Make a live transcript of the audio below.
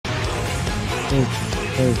Hello,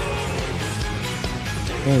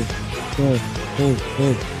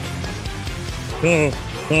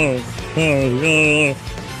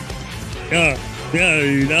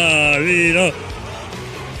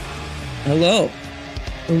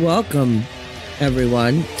 and welcome,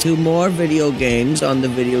 everyone, to more video games on the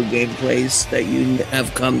video game place that you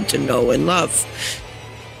have come to know and love.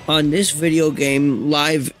 On this video game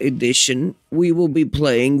live edition, we will be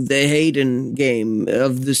playing the Hayden game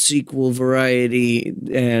of the sequel variety,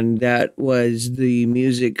 and that was the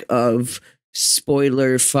music of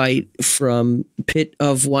Spoiler Fight from Pit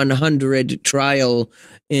of 100 Trial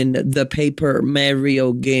in the Paper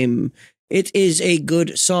Mario game. It is a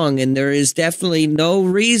good song, and there is definitely no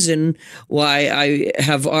reason why I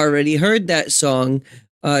have already heard that song,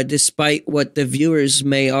 despite what the viewers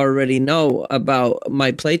may already know about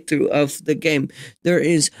my playthrough of the game. There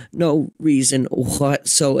is no reason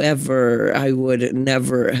whatsoever I would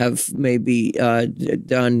never have maybe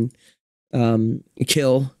done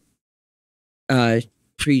kill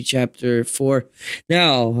pre-chapter 4.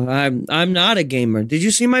 Now, I'm not a gamer. Did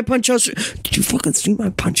you see my Punch-Out? Did you fucking see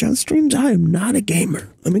my Punch-Out streams? I am not a gamer.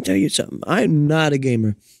 Let me tell you something. I am not a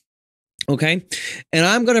gamer. Okay? And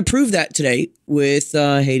I'm going to prove that today with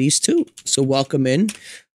Hades 2. So welcome in.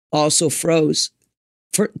 Also froze.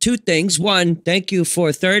 For two things. One, thank you for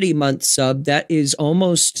 30-month sub. That is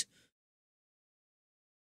almost...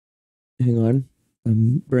 Hang on.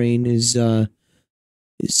 My brain is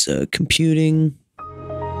computing.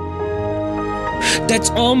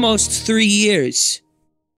 That's almost 3 years.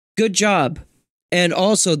 Good job. And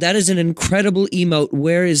also, that is an incredible emote.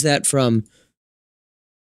 Where is that from?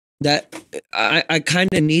 That I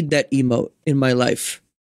kind of need that emote in my life.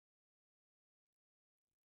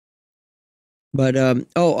 But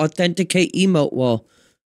authenticate emote wall.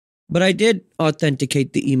 But I did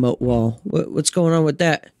authenticate the emote wall. What's going on with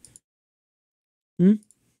that?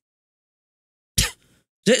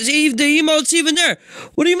 See, the emote's even there.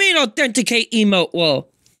 What do you mean authenticate emote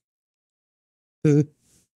wall?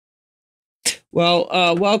 Well,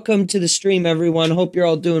 welcome to the stream, everyone. Hope you're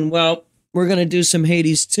all doing well. We're going to do some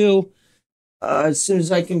Hades 2. As soon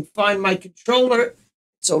as I can find my controller.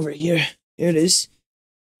 It's over here. Here it is.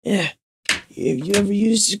 Yeah. Have you ever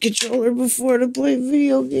used a controller before to play a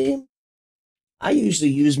video game? I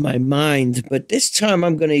usually use my mind, but this time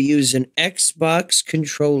I'm going to use an Xbox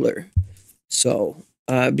controller. So...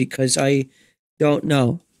 because I don't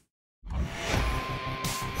know.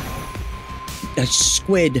 A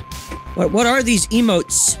squid. What are these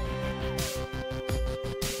emotes?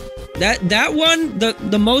 That one,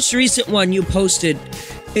 the most recent one you posted,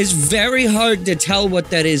 is very hard to tell what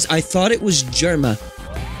that is. I thought it was Germa.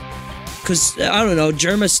 Cause I don't know,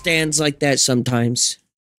 Germa stands like that sometimes.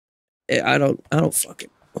 I don't fucking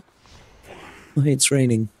know. Oh, hey, it's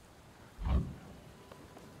raining.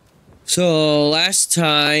 So, last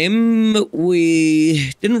time,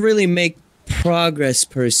 we didn't really make progress,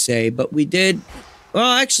 per se, but we did...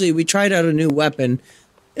 Well, actually, we tried out a new weapon,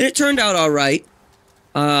 and it turned out alright.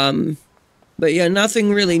 But yeah,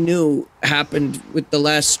 nothing really new happened with the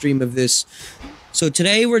last stream of this. So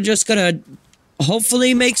today, we're just gonna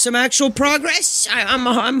hopefully make some actual progress.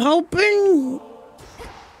 I'm hoping...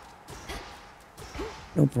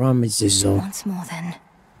 No promises, though. Once more, then.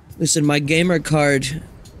 Listen, my gamer card...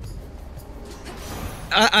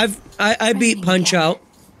 I beat Punch-Out.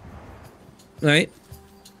 Right?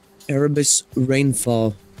 Erebus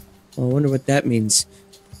Rainfall. Oh, I wonder what that means.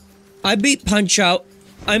 I beat Punch-Out.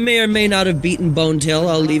 I may or may not have beaten Bone Tail.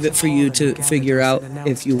 I'll leave it for you to figure out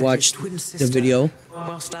if you watched the video.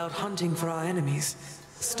 Whilst out hunting for our enemies,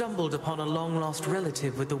 stumbled upon a long-lost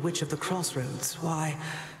relative with the Witch of the Crossroads. Why,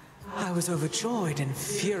 I was overjoyed and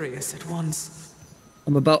furious at once.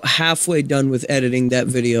 I'm about halfway done with editing that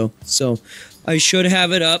video, so I should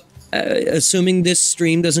have it up. Assuming this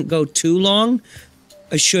stream doesn't go too long,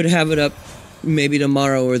 I should have it up maybe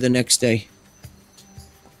tomorrow or the next day.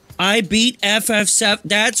 I beat FF7.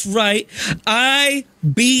 That's right. I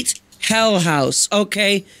beat Hell House,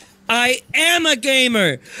 okay? I am a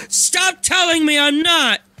gamer. Stop telling me I'm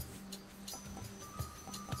not.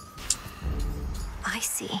 I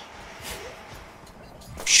see.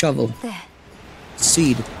 Shovel. There.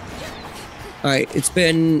 Seed. Alright, it's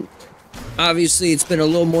been... Obviously, it's been a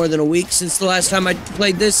little more than a week since the last time I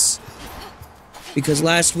played this. Because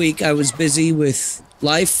last week I was busy with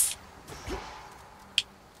life.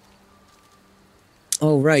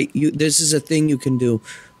 Oh, right. This is a thing you can do.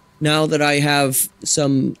 Now that I have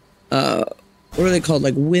some... what are they called?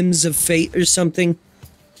 Like whims of fate or something?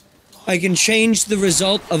 I can change the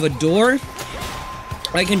result of a door.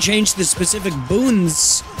 I can change the specific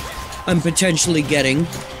boons I'm potentially getting.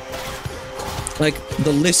 like,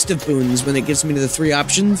 the list of boons, when it gives me to the 3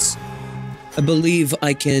 options, I believe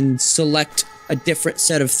I can select a different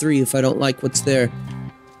set of 3 if I don't like what's there.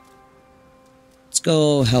 Let's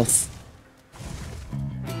go health.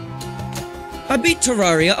 I beat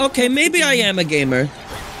Terraria. Okay, maybe I am a gamer.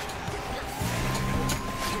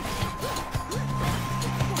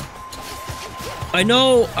 I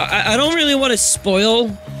know, I don't really want to spoil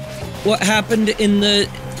what happened in the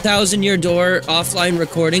 1,000-Year Door offline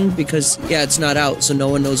recording because, yeah, it's not out, so no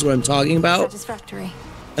one knows what I'm talking about. Satisfactory.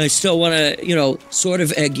 I still want to, you know, sort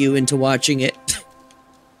of egg you into watching it.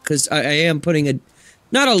 Because I am putting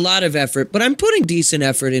not a lot of effort, but I'm putting decent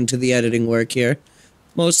effort into the editing work here.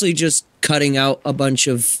 Mostly just cutting out a bunch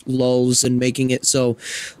of lulls and making it so...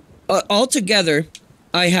 altogether,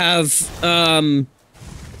 I have,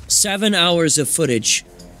 7 hours of footage.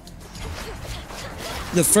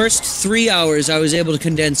 The first 3 hours I was able to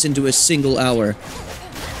condense into a single hour.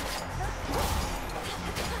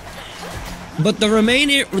 But the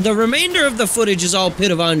remainder of the footage is all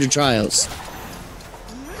Pit of 100 Trials.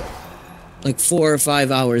 Like 4 or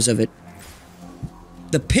 5 hours of it.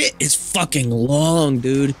 The pit is fucking long,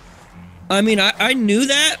 dude. I mean, I knew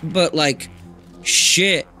that, but like,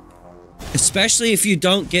 shit. Especially if you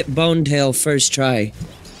don't get Bone Tail first try.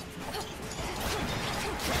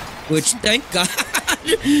 Which, thank God.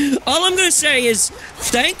 All I'm gonna say is,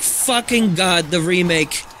 thank fucking God the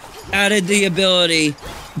remake added the ability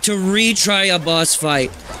to retry a boss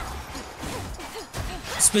fight.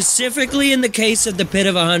 Specifically in the case of the Pit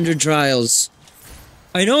of 100 Trials.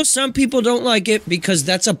 I know some people don't like it because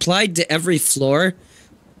that's applied to every floor.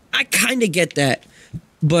 I kinda get that.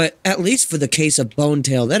 But at least for the case of Bone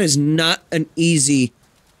Tail, that is not an easy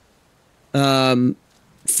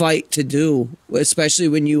fight to do, especially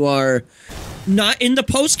when you are not in the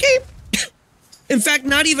post-game. In fact,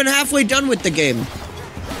 not even halfway done with the game.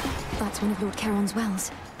 That's one of Lord Charon's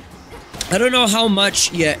wells. I don't know how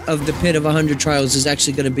much yet of the Pit of 100 Trials is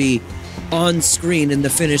actually going to be on screen in the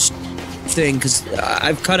finished thing, because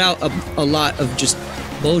I've cut out a lot of just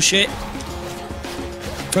bullshit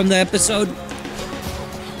from the episode.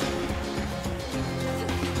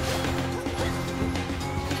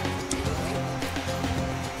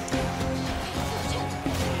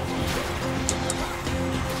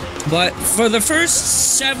 But for the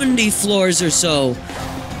first 70 floors or so,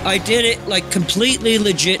 I did it like completely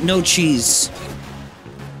legit, no cheese.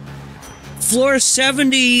 Floor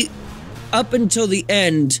 70 up until the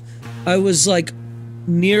end, I was like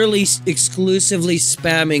nearly exclusively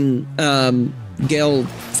spamming Gale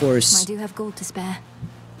Force. I do have gold to spare.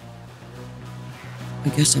 I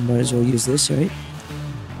guess I might as well use this, right?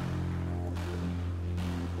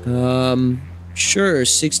 Sure,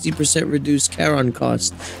 60% reduced Charon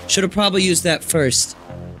cost. Should have probably used that first.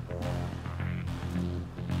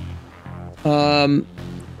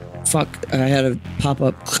 Fuck, I had a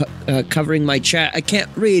pop-up covering my chat. I can't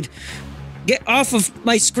read. Get off of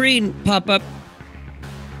my screen, pop-up.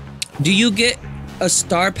 Do you get a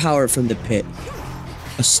star power from the pit?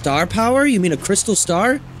 A star power? You mean a crystal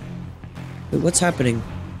star? Wait, what's happening?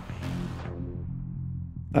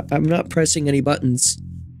 I'm not pressing any buttons.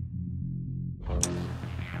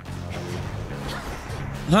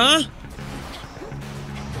 Huh?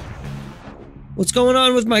 What's going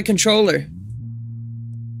on with my controller?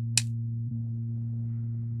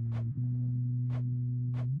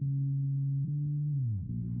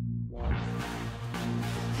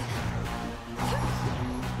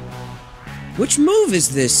 Which move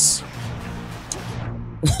is this?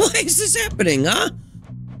 Why is this happening, huh?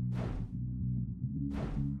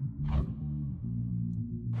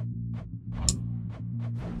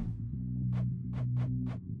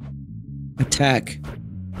 Attack.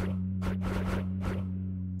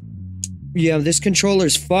 Yeah, this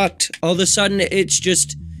controller's fucked. All of a sudden, it's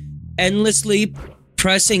just endlessly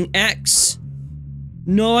pressing X.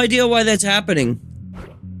 No idea why that's happening.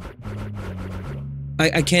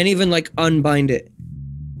 I can't even, like, unbind it.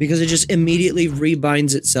 Because it just immediately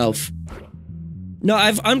rebinds itself. No,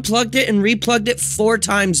 I've unplugged it and replugged it 4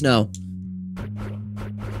 times now.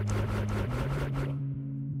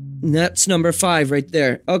 And that's number 5 right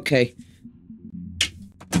there. Okay.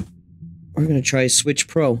 We're gonna try Switch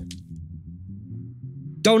Pro.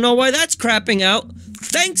 Don't know why that's crapping out.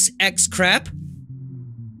 Thanks, X-Crap.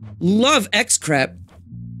 Love X-Crap.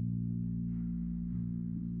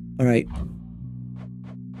 Alright.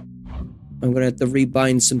 I'm gonna have to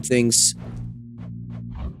rebind some things.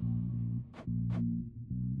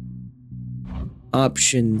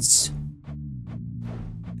 Options.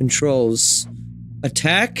 Controls.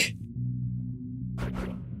 Attack?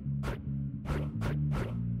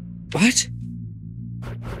 What?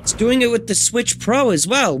 It's doing it with the Switch Pro as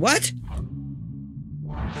well. What?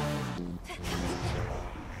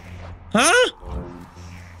 Huh?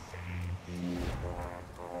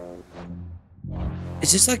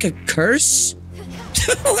 Is this like a curse?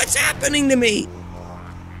 What's happening to me?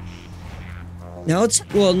 Now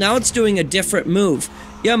it's doing a different move.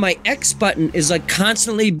 Yeah, my X button is like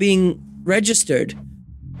constantly being registered.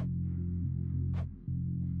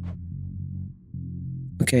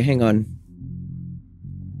 Okay, hang on.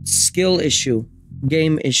 Skill issue.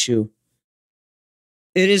 Game issue.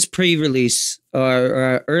 It is pre-release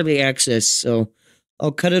or early access, so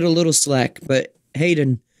I'll cut it a little slack. But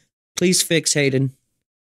Hayden, please fix Hayden.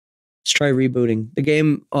 Let's try rebooting. The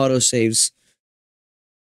game autosaves.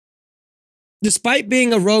 Despite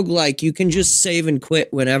being a roguelike, you can just save and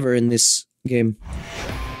quit whenever in this game.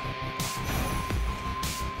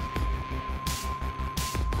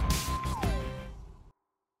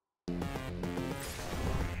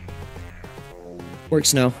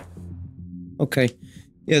 Works now. Okay.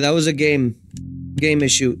 Yeah, that was a game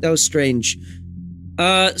issue. That was strange.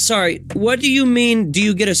 Sorry. What do you mean, do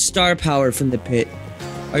you get a star power from the pit?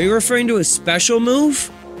 Are you referring to a special move?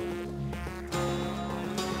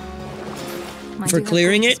 For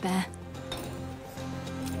clearing it?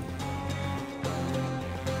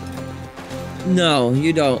 No,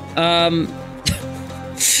 you don't. The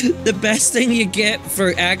best thing you get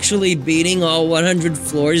for actually beating all 100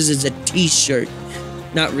 floors is a t-shirt.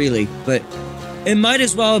 Not really, but it might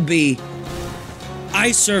as well be,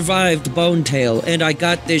 I survived Bonetail and I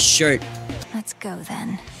got this shirt. Let's go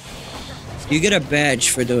then. You get a badge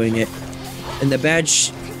for doing it. And the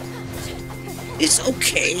badge is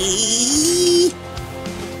okay.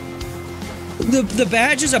 The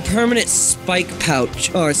badge is a permanent spike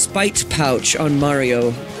pouch, or spiked pouch on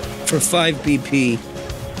Mario for 5 BP.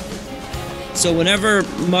 So whenever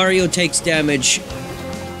Mario takes damage,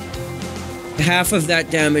 half of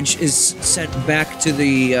that damage is sent back to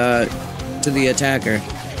the attacker.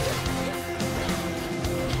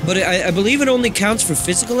 But I believe it only counts for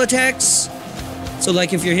physical attacks. So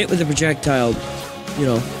like if you're hit with a projectile, you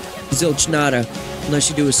know, zilch nada,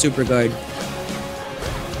 unless you do a super guard.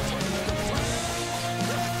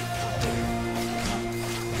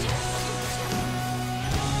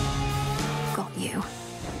 Got you.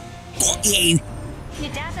 Got you!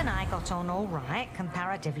 Your dad and I got on all right,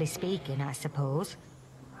 comparatively speaking, I suppose.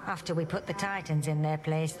 After we put the Titans in their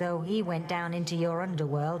place, though, he went down into your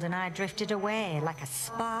underworld and I drifted away like a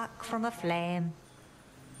spark from a flame.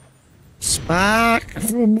 Spark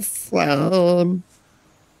from a flame.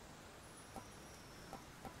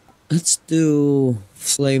 Let's do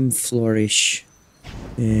Flame Flourish.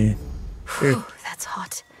 Yeah. Whew, that's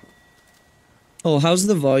hot. Oh, how's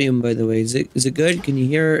the volume, by the way? Is it good? Can you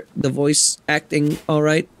hear the voice acting all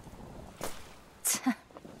right?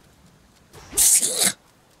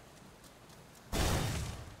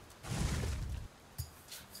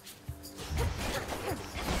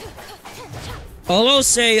 All I'll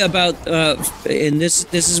say about, and this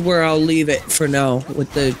is where I'll leave it for now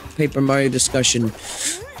with the Paper Mario discussion.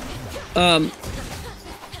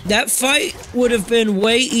 That fight would have been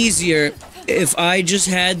way easier if I just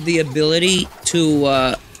had the ability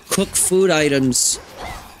to cook food items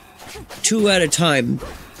 2 at a time.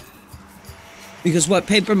 Because what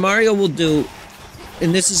Paper Mario will do,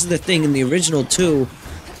 and this is the thing in the original too,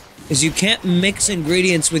 is you can't mix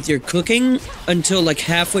ingredients with your cooking until like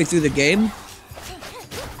halfway through the game.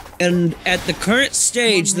 And at the current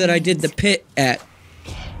stage that I did the pit at,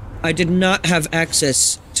 I did not have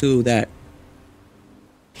access to that.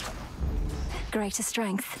 Greater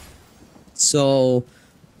strength. So,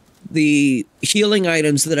 the healing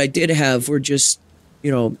items that I did have were just,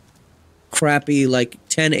 you know, crappy, like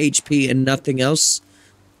 10 HP and nothing else.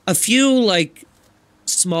 A few, like,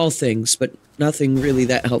 small things, but nothing really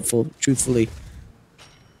that helpful, truthfully.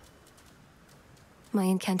 My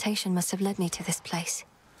incantation must have led me to this place.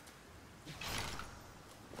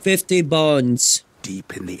 50 bones.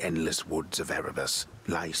 Deep in the endless woods of Erebus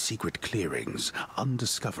lie secret clearings,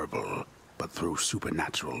 undiscoverable, but through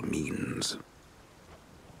supernatural means.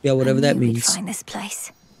 Yeah, whatever that I knew we'd means. find this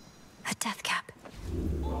place. A death cap.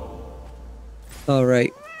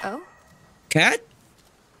 Alright. Oh? Cat?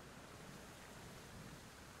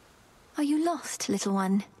 Are you lost, little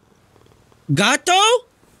one? Gato?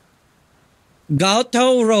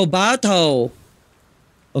 Gato Robato.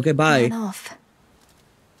 Okay, bye. Run off.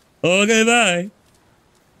 Okay, bye.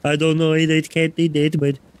 I don't know if it can't be dead,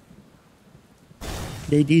 but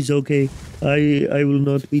that is okay. I will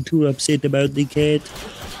not be too upset about the cat.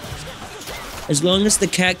 As long as the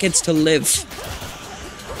cat gets to live.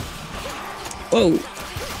 Whoa.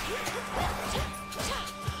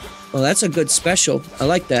 Well, that's a good special. I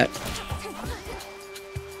like that.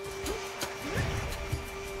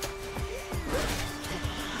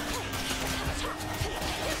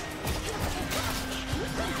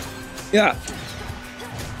 Yeah.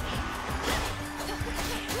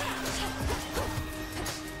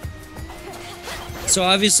 So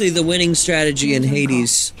obviously the winning strategy in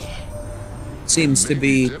Hades seems to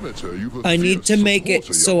be, I need to make it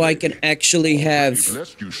so I can actually have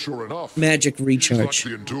magic recharge.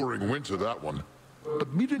 The enduring winter, that one.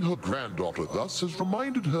 But meeting her granddaughter thus has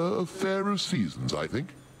reminded her of fairer seasons, I think.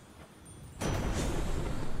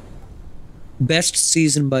 Best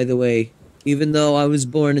season, by the way, even though I was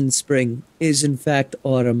born in spring, is in fact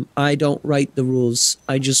autumn. I don't write the rules.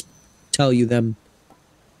 I just tell you them.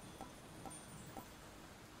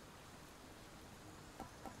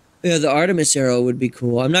 Yeah, the Artemis arrow would be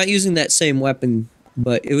cool. I'm not using that same weapon,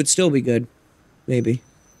 but it would still be good. Maybe.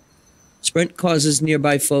 Sprint causes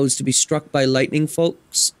nearby foes to be struck by lightning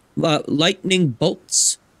bolts.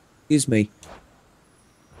 Excuse me.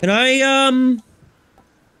 Can I,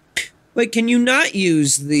 wait, can you not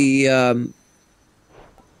use the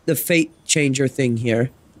fate changer thing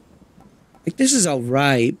here? Like, this is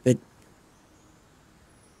alright, but...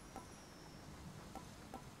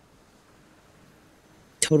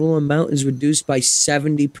 Total amount is reduced by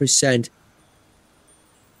 70%.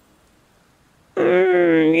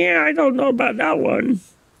 Yeah, I don't know about that one.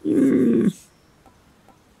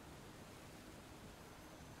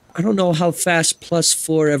 I don't know how fast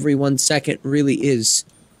 +4 every 1 second really is.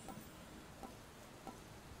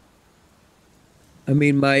 I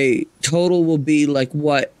mean, my total will be like,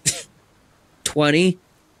 what? 20?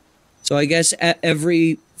 So I guess at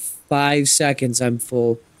every 5 seconds I'm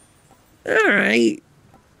full. Alright.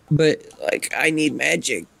 But, like, I need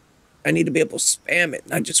magic. I need to be able to spam it,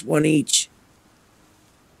 not just one each.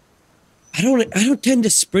 I don't tend to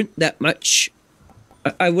sprint that much.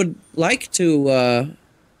 I would like to,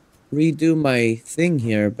 redo my thing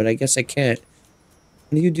here, but I guess I can't.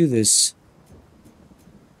 How do you do this?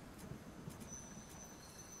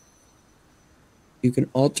 You can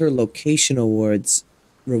alter location rewards.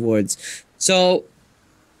 So...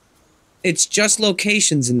 It's just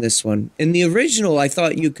locations in this one. In the original, I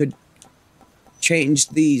thought you could change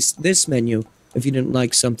this menu if you didn't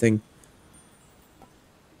like something.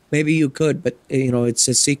 Maybe you could, but, you know, it's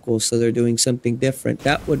a sequel, so they're doing something different.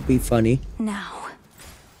 That would be funny. Now.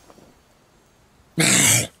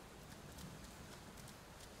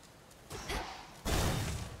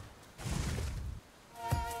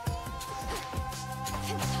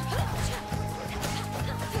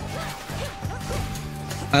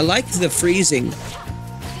 I like the freezing.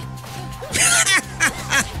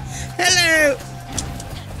 Hello!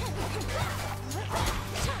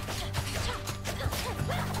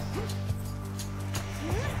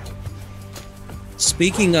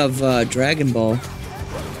 Speaking of Dragon Ball,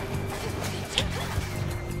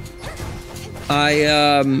 I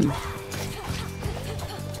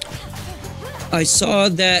saw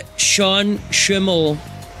that Sean Schimmel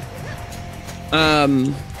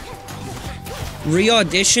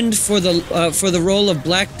re-auditioned for the role of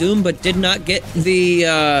Black Doom, but did not get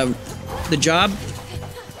the job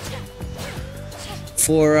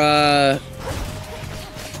for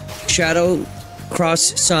Shadow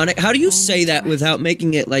Cross Sonic. How do you say that without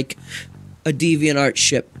making it like a DeviantArt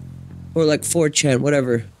ship or like 4chan,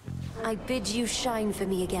 whatever? I bid you shine for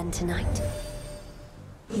me again tonight.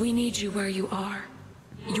 We need you where you are.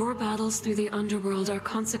 Your battles through the underworld are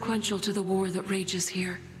consequential to the war that rages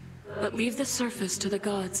here. But leave the surface to the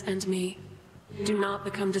gods and me. Do not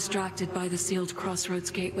become distracted by the sealed crossroads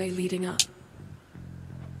gateway leading up.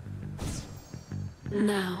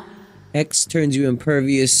 Now. X turns you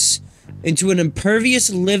impervious into an impervious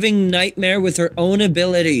living nightmare with her own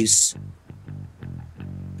abilities.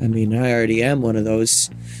 I mean, I already am one of those.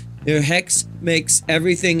 Your Hex makes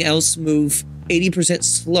everything else move 80%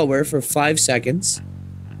 slower for 5 seconds.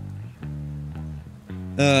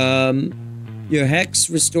 Your Hex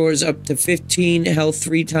restores up to 15 health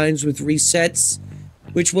 3 times with resets,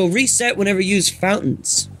 which will reset whenever you use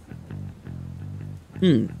fountains.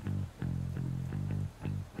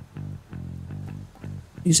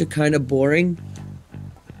 These are kind of boring.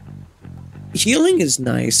 Healing is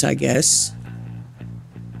nice, I guess.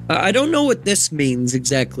 I don't know what this means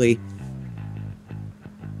exactly.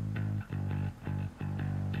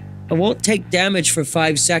 I won't take damage for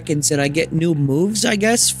 5 seconds and I get new moves, I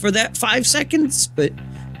guess, for that 5 seconds, but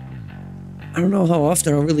I don't know how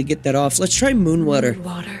often I'll really get that off. Let's try Moonwater.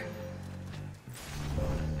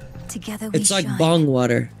 Together we It's like shine. bong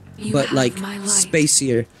water, You but have like my light.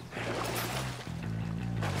 spacier.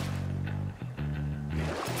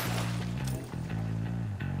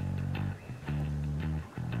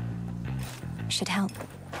 should help.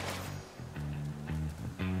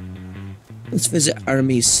 Let's visit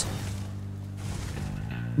armies.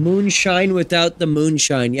 Moonshine without the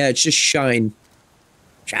moonshine. Yeah, it's just shine.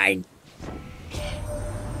 Shine.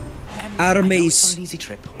 I know it's Armies. not an easy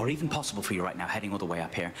trip, or even possible for you right now heading all the way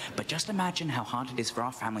up here, but just imagine how hard it is for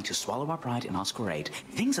our family to swallow our pride and ask for aid.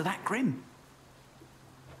 Things are that grim.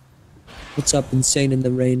 What's up, Insane in the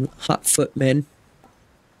Rain? Hot foot man.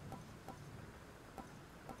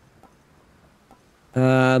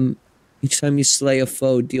 Each time you slay a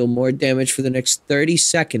foe, deal more damage for the next 30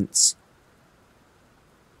 seconds.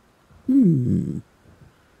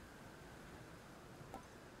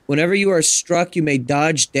 Whenever you are struck, you may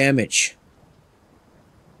dodge damage.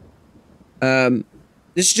 This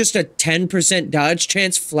is just a 10% dodge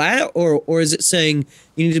chance flat, or is it saying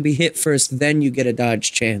you need to be hit first, then you get a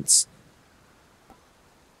dodge chance?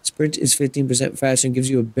 Sprint is 15% faster and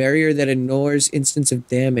gives you a barrier that ignores instance of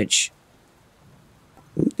damage.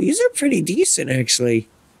 Ooh, these are pretty decent, actually.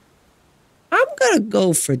 I'm gonna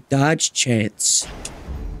go for dodge chance.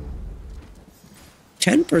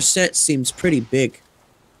 10% seems pretty big.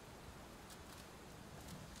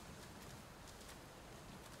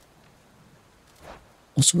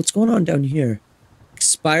 Also, what's going on down here?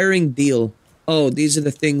 Expiring deal. Oh, these are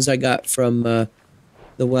the things I got from the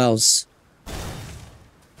wells.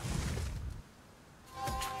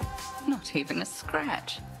 Not even a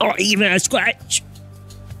scratch. Oh, even a scratch.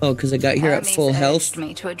 Oh, because I got here at full health.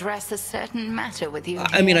 Me to address a certain matter with you.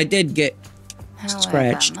 I mean, I did get However,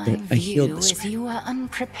 scratched, my but I healed view the is scratch. you are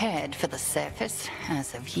unprepared for the surface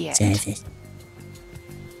as of yet.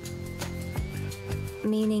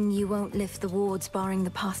 Meaning you won't lift the wards barring the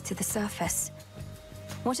path to the surface.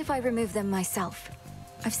 What if I remove them myself?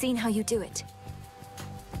 I've seen how you do it.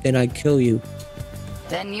 Then I'd kill you.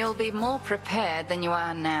 Then you'll be more prepared than you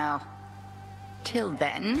are now. Till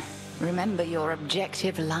then, remember your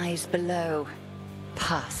objective lies below,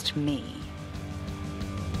 past me.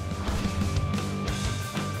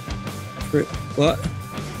 What?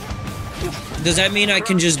 Does that mean I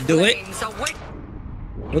can just do it?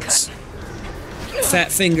 Whoops.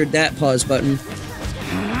 Fat fingered that pause button.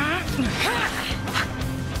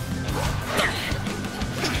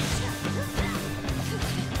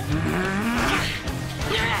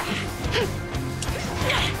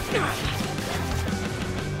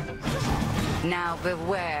 Now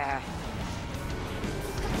beware.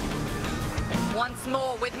 Once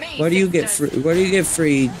more with me. Where do you get free? Where do you get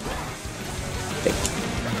free?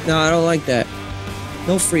 No, I don't like that.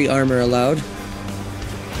 No free armor allowed.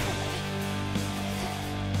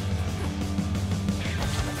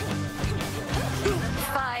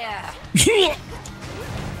 Fire.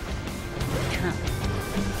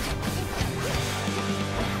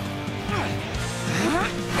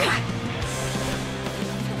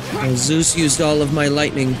 Well, Zeus used all of my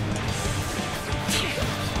lightning.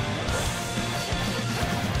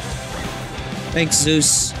 Thanks,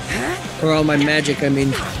 Zeus. Or all my magic, I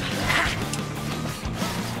mean.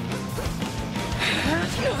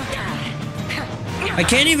 I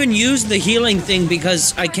can't even use the healing thing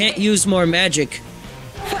because I can't use more magic.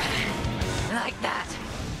 Like that.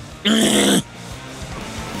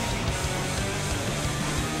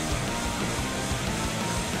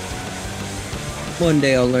 One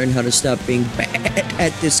day I'll learn how to stop being bad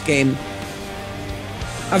at this game.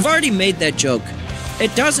 I've already made that joke.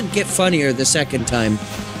 It doesn't get funnier the second time.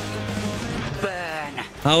 Burn.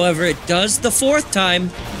 However, it does the fourth time.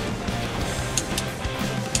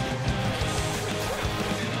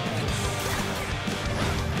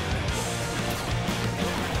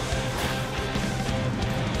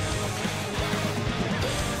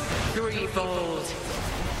 Threefold.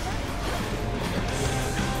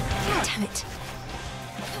 Damn it.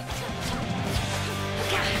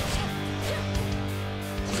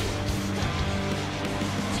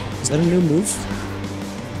 Is that a new move?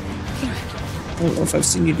 I don't know if I've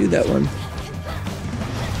seen you do that one.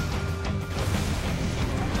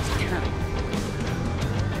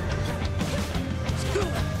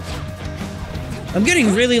 I'm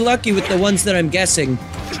getting really lucky with the ones that I'm guessing.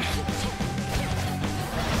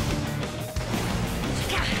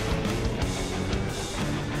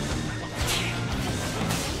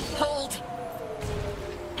 Hold.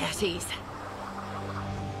 At ease.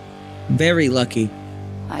 Very lucky.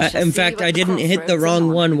 In fact, I didn't hit the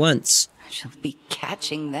wrong one once. I shall be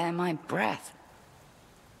catching there my breath.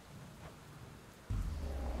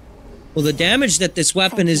 Well, the damage that this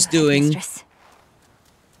weapon is doing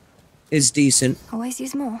is decent Always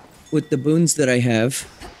use more. with the boons that I have.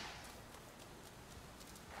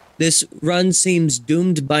 This run seems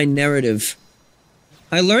doomed by narrative.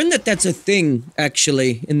 I learned that that's a thing,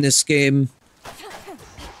 actually, in this game.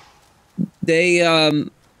 they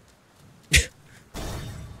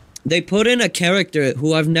put in a character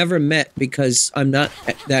who I've never met because I'm not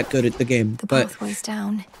that good at the game. The pathway's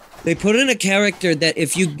down. They put in a character that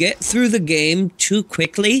if you get through the game too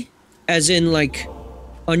quickly, as in like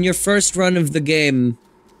on your first run of the game,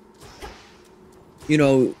 you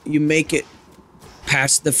know, you make it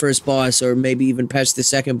past the first boss or maybe even past the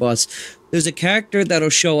second boss, there's a character that'll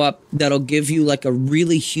show up that'll give you like a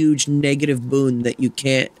really huge negative boon that you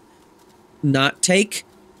can't not take.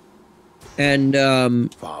 And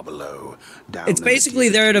far below, it's basically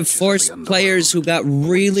there to force players who got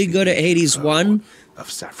really good at Hades 1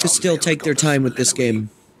 to still take their time with this game.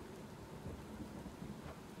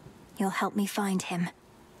 You'll help me find him.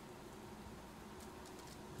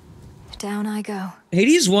 Down I go.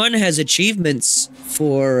 Hades 1 has achievements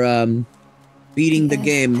for beating the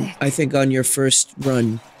game, I think, on your first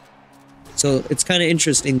run. So it's kind of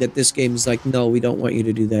interesting that this game's like, no, we don't want you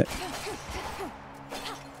to do that.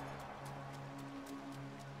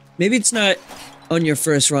 Maybe it's not on your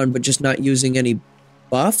first run, but just not using any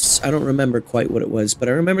buffs? I don't remember quite what it was, but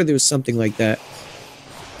I remember there was something like that.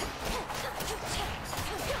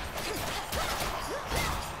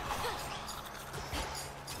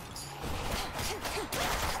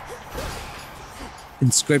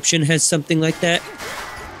 Inscription has something like that.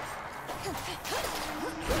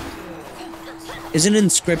 Isn't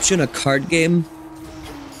Inscription a card game?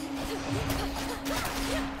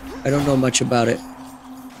 I don't know much about it.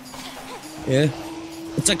 Yeah.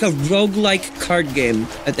 It's like a roguelike card game.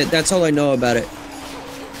 That's all I know about it.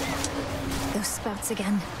 Those spouts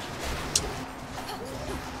again.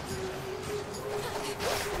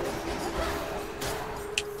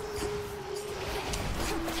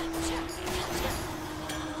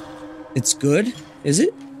 It's good? Is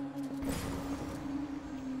it?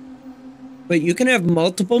 But you can have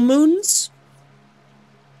multiple moons?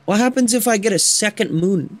 What happens if I get a second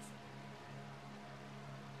moon?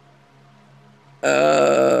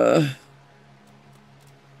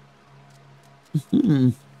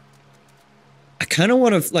 I kind of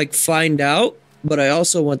want to, like, find out, but I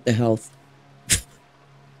also want the health.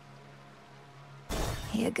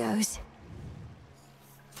 Here goes.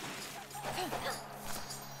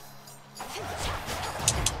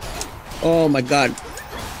 Oh my god.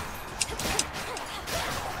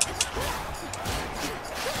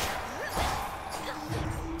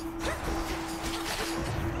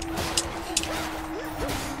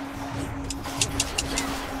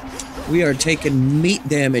 We are taking meat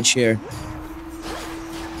damage here.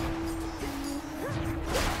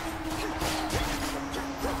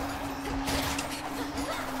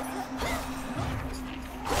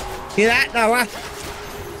 See that, Noah?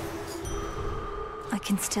 I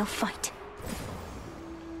can still fight.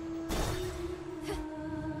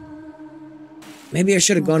 Maybe I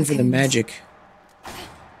should have gone for the magic.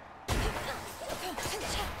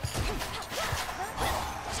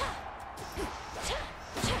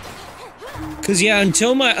 Cause yeah,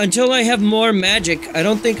 until I have more magic, I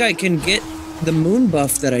don't think I can get the moon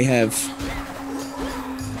buff that I have.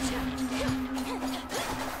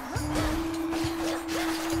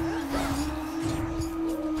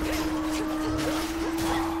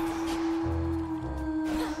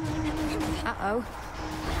 Uh-oh.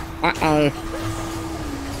 Uh-oh.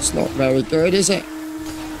 It's not very good, is it?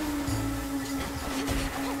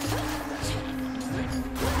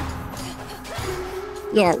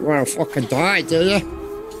 You don't want to fucking die, do you?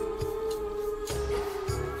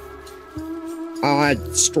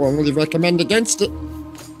 I'd strongly recommend against it.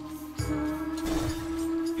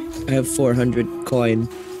 I have 400 coin.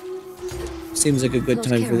 Seems like a good Lord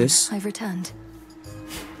time for Kiran, this. I've returned.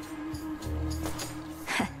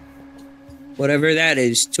 Whatever that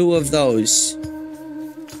is, 2 of those.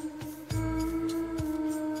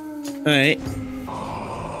 Alright.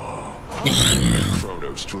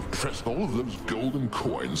 Kronos to have pressed all of those golden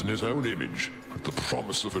coins in his own image, with the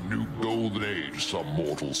promise of a new golden age, some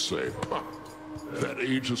mortals say. Pah. That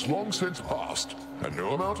age has long since passed, and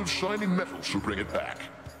no amount of shining metal shall bring it back.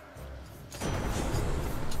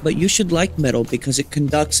 But you should like metal because it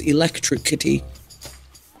conducts electricity.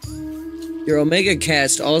 Your Omega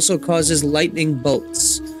cast also causes lightning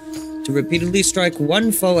bolts to repeatedly strike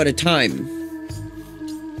one foe at a time.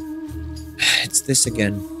 It's this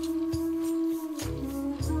again.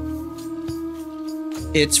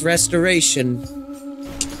 It's restoration.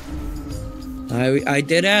 I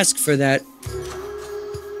did ask for that.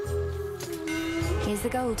 Here's the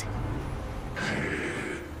gold.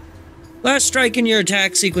 Last strike in your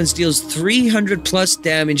attack sequence deals 300 plus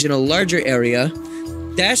damage in a larger area.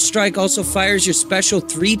 Dash strike also fires your special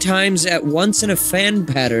 3 times at once in a fan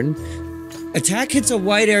pattern. Attack hits a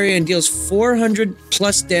wide area and deals 400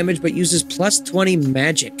 plus damage, but uses plus 20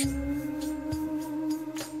 magic.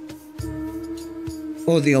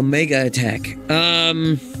 Oh, the Omega attack.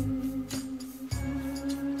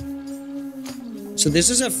 So this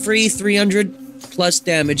is a free 300 plus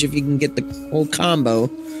damage if you can get the whole combo.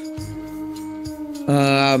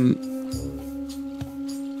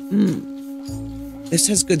 This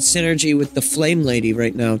has good synergy with the Flame Lady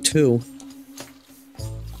right now, too.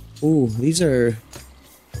 Ooh, these are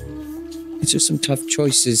some tough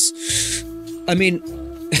choices. I mean,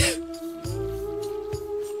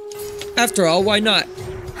 after all, why not?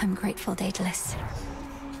 I'm grateful, Daedalus.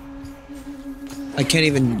 I can't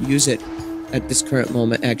even use it at this current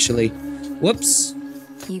moment, actually. Whoops.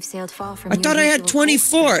 You've sailed far from I thought I had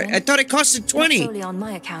 24. I thought it costed 20. Not solely on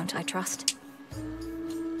my account, I trust.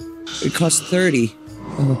 It cost 30.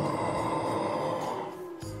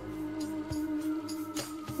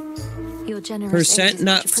 Your generous Percent, aid is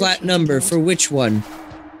not much flat number. appreciated. For which one?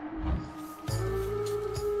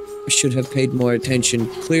 I should have paid more attention.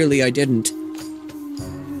 Clearly, I didn't.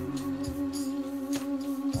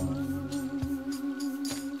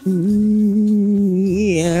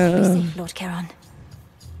 Yeah. Be safe, Lord Charon.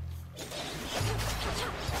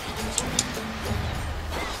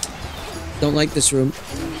 Don't like this room.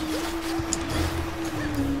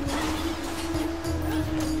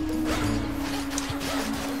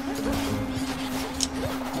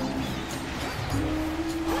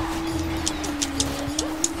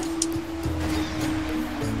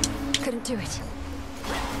 Couldn't do it.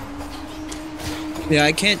 Yeah,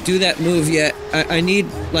 I can't do that move yet. I need,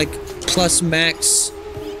 like, plus max.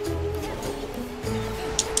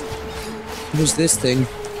 Who's this thing?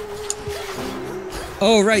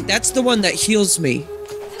 Oh, right, that's the one that heals me.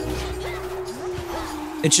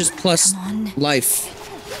 It's just plus life.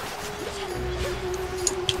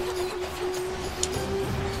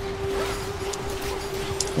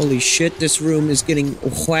 Holy shit, this room is getting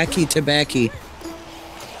wacky tobacco.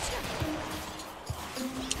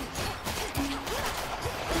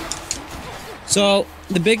 So,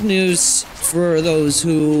 the big news for those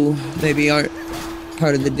who maybe aren't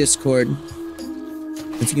part of the Discord,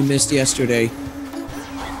 if you missed yesterday,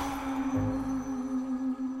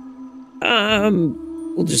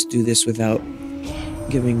 we'll just do this without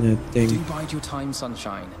giving a thing. Do bide your time,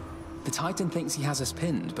 Sunshine. The Titan thinks he has us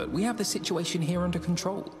pinned, but we have the situation here under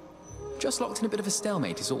control. Just locked in a bit of a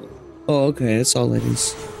stalemate is all. Oh, okay, that's all it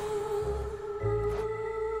is.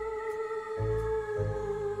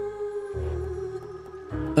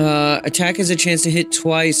 Attack has a chance to hit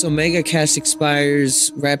twice. Omega cast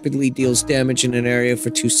expires. Rapidly deals damage in an area for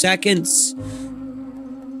 2 seconds.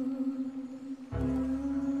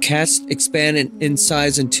 Cast expand in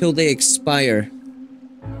size until they expire.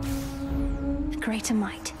 Greater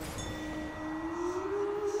might.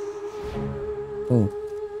 Oh.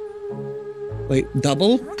 Wait,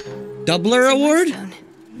 double? Doubler award?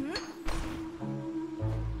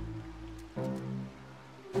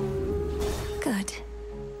 Good.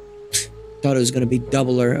 Thought it was gonna be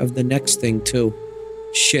doubler of the next thing, too.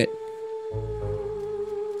 Shit.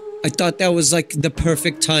 I thought that was like the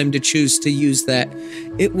perfect time to choose to use that.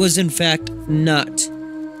 It was in fact not.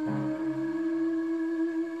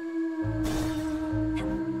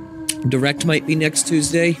 Direct might be next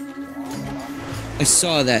Tuesday. I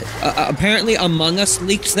saw that. Apparently Among Us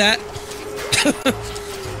leaked that.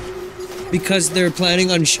 Because they're planning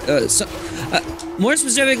on... more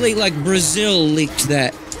specifically, like, Brazil leaked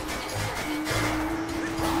that.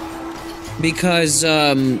 Because,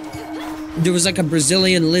 there was like a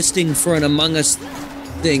Brazilian listing for an Among Us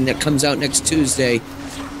thing that comes out next Tuesday.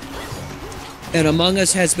 And Among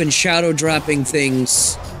Us has been shadow dropping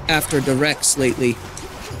things after directs lately.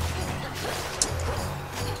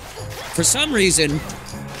 For some reason,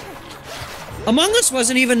 Among Us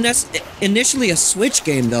wasn't even initially a Switch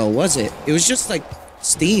game though, was it? It was just like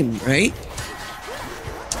Steam, right?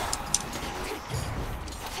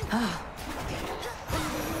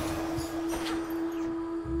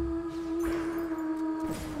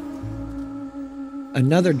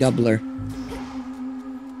 Another doubler.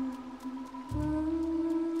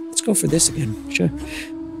 Let's go for this again. Sure.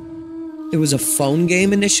 It was a phone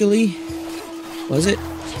game initially? Was it?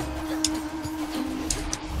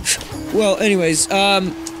 Well, anyways,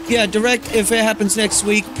 yeah, Direct, if it happens next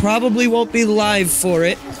week, probably won't be live for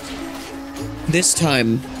it this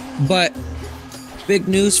time. But big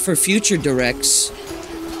news for future Directs.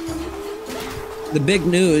 The big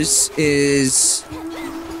news is...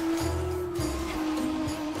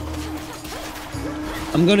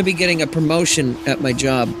 I'm going to be getting a promotion at my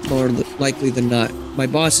job, more likely than not. My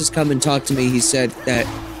boss has come and talked to me. He said that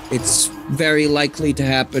it's very likely to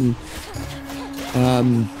happen.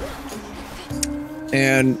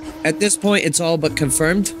 And at this point, it's all but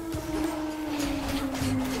confirmed.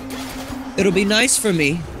 It'll be nice for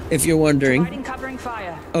me, if you're wondering. Covering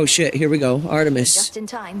fire. Oh shit, here we go. Artemis. Just in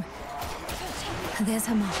time. There's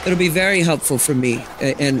her mark. It'll be very helpful for me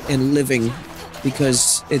in living,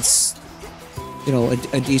 because it's, you know,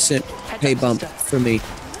 a decent pay bump for me.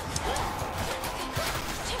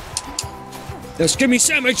 Just give me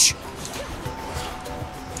sandwich!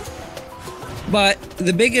 But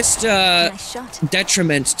the biggest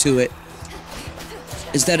detriment to it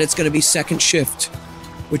is that it's going to be second shift,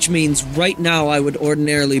 which means right now I would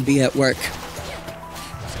ordinarily be at work.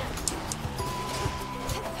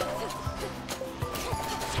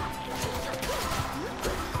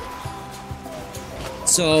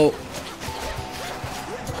 So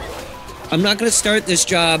I'm not going to start this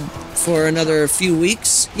job for another few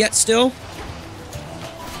weeks yet still.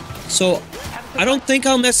 So I don't think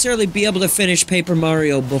I'll necessarily be able to finish Paper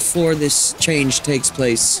Mario before this change takes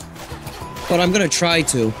place. But I'm gonna try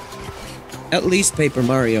to. At least Paper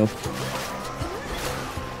Mario.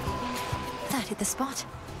 That hit the spot.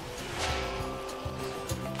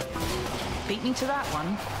 Beat me to that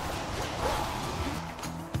one.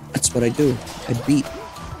 That's what I do. I beat.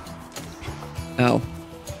 Ow.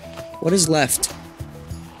 What is left?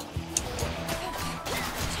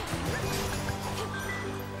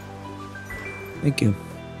 Thank you.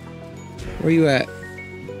 Where are you at?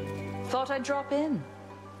 Thought I'd drop in.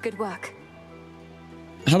 Good work.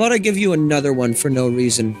 How about I give you another one for no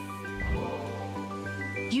reason?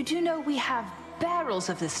 You do know we have barrels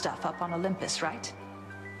of this stuff up on Olympus, right?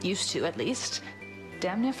 Used to, at least.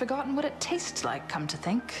 Damn near forgotten what it tastes like, come to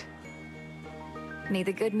think. May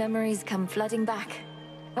the good memories come flooding back.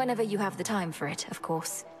 Whenever you have the time for it, of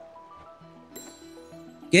course.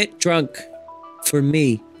 Get drunk. For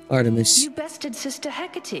me, Artemis. You bested Sister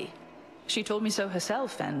Hecate. She told me so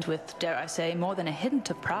herself, and with, dare I say, more than a hint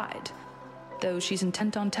of pride. Though she's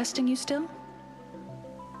intent on testing you still?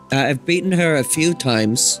 I've beaten her a few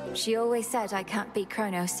times. She always said I can't beat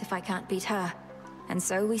Kronos if I can't beat her. And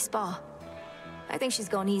so we spar. I think she's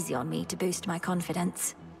gone easy on me to boost my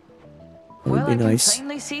confidence. That would be nice. I can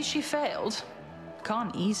plainly see she failed.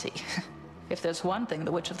 Gone easy. If there's one thing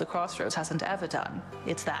the Witch of the Crossroads hasn't ever done,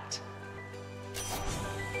 it's that.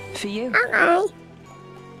 For you.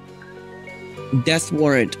 Death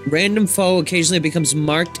Warrant. Random foe occasionally becomes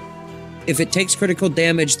marked. If it takes critical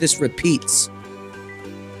damage, this repeats.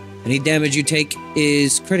 Any damage you take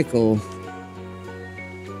is critical.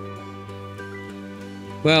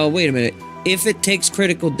 Well, wait a minute. If it takes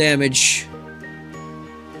critical damage...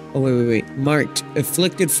 Oh, wait. Marked.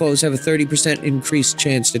 Afflicted foes have a 30% increased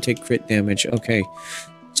chance to take crit damage. Okay.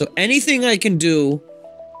 So anything I can do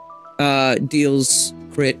deals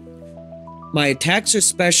crit. My attacks or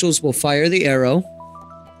specials will fire the arrow.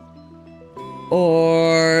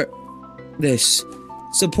 Or this.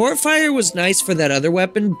 Support fire was nice for that other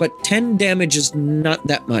weapon, but 10 damage is not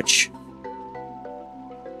that much.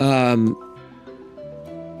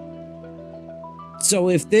 So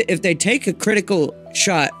if they take a critical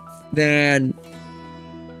shot, then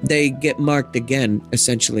they get marked again,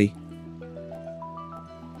 essentially.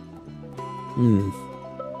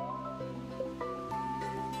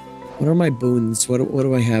 What are my boons? What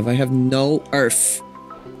do I have? I have no earth.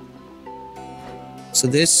 So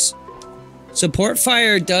this support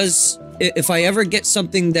fire does, if I ever get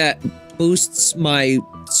something that boosts my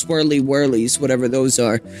swirly whirlies, whatever those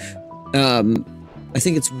are, I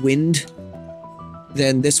think it's wind,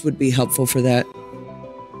 then this would be helpful for that.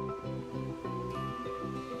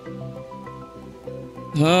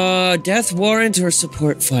 Death Warrant or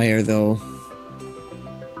support fire, though?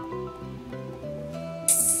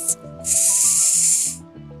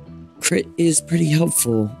 Crit is pretty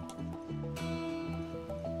helpful.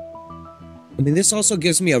 I mean, this also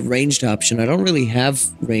gives me a ranged option. I don't really have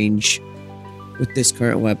range with this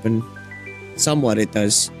current weapon. Somewhat it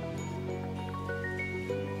does.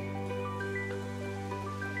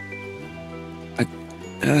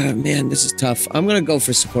 Man, this is tough. I'm gonna go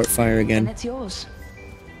for support fire again. And it's yours.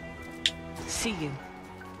 See you.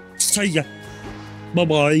 See ya.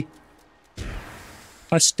 Bye-bye.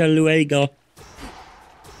 Hasta luego.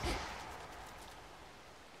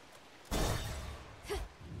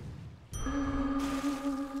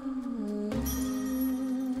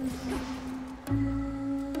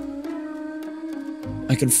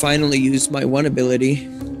 I can finally use my one ability.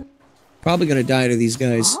 Probably gonna die to these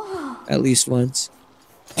guys. At least once.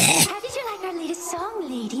 How did you like our latest song,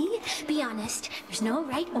 lady? Be honest, there's no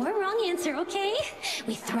right or wrong answer, okay?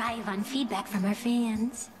 We thrive on feedback from our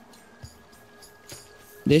fans.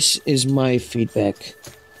 This is my feedback.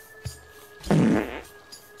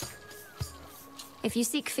 If you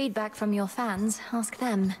seek feedback from your fans, ask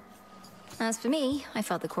them. As for me, I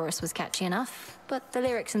felt the chorus was catchy enough, but the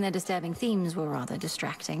lyrics and their disturbing themes were rather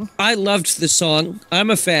distracting. I loved the song. I'm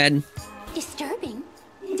a fan. Disturbing?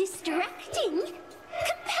 Distracting?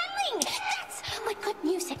 Compelling! That's what good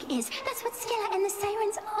music is. That's what Skilla and the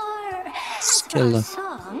Sirens are. Skilla.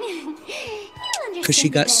 Song. Because she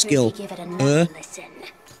got skill. Give it a listen.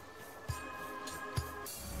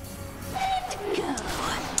 And go.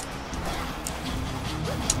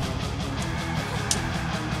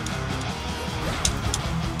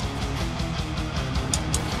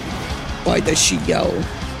 Why does she yell?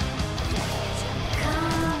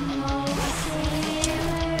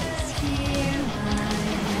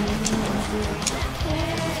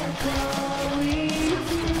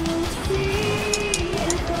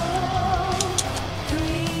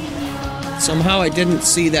 Somehow I didn't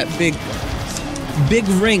see that big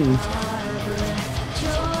ring.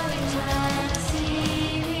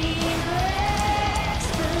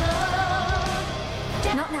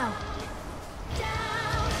 Not now.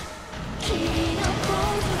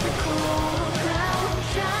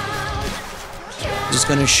 Just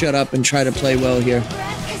gonna shut up and try to play well here.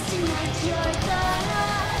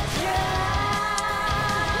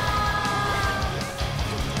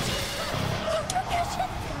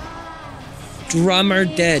 Drummer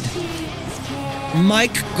dead.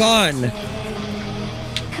 Mic gone.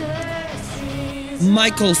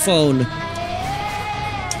 Microphone.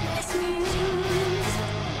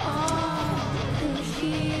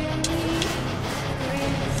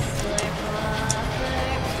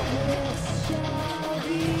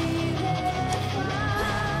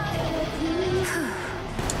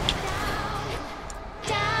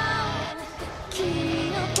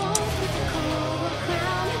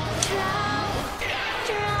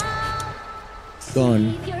 Gone.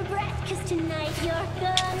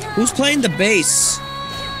 Who's playing the bass?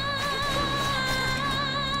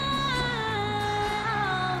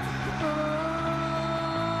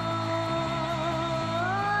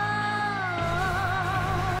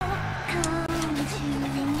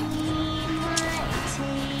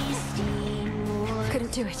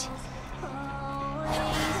 Couldn't do it.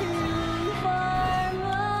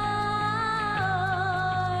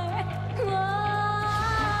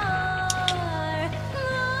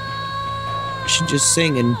 She's just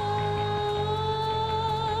singing.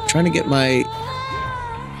 Trying to get my...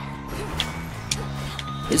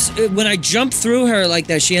 when I jump through her like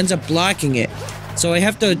that, she ends up blocking it. So I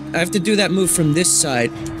have to do that move from this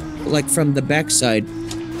side, like from the back side.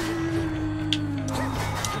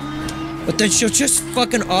 But then she'll just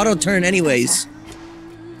fucking auto turn anyways.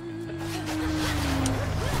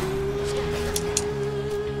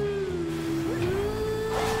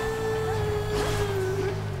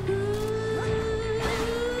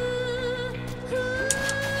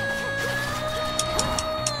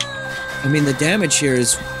 I mean, the damage here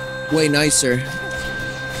is way nicer.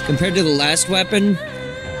 Compared to the last weapon.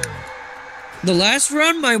 The last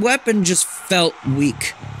run, my weapon just felt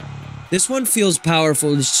weak. This one feels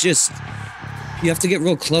powerful. It's just... you have to get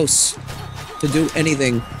real close to do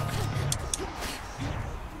anything.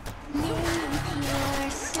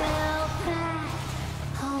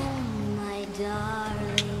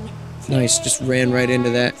 Nice, just ran right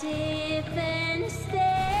into that.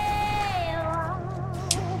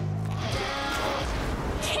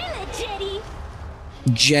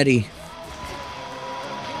 Jetty.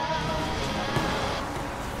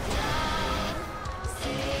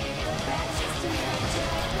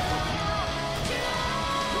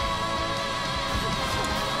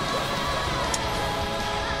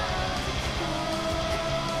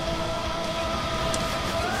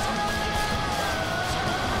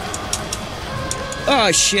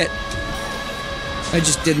 Oh shit. I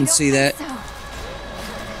just didn't see that.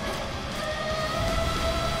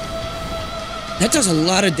 That does a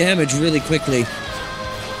lot of damage really quickly.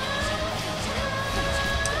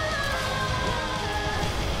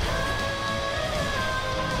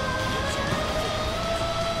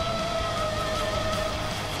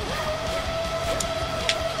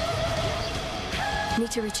 Need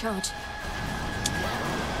to recharge.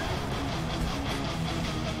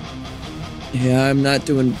 Yeah, I'm not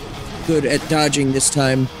doing good at dodging this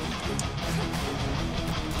time.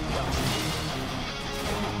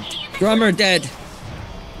 Drummer dead.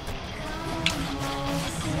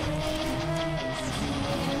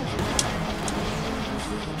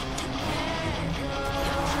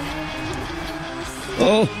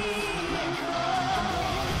 Oh.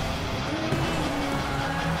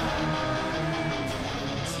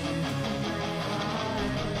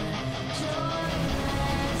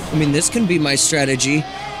 I mean, this can be my strategy.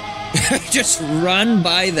 Just run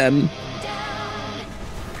by them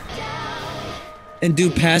and do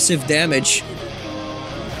passive damage.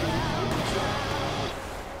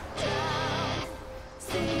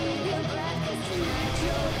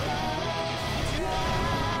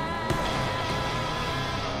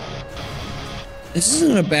 This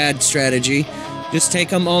isn't a bad strategy. Just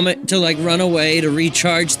take a moment to, like, run away to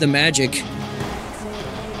recharge the magic.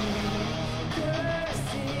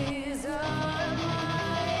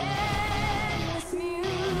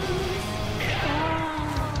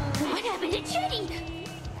 What happened to Judy?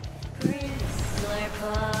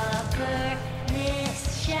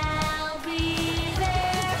 This shall be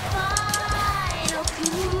their final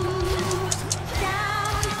coup.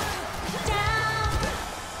 Down, down,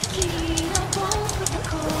 king of bones with the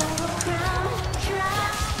coral crown.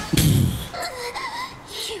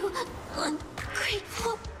 You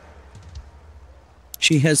ungrateful.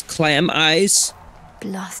 She has clam eyes.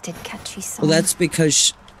 Blasted catchy song. Well, that's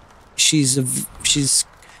because she's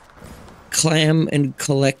clam and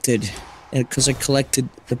collected, and because I collected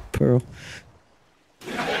the pearl.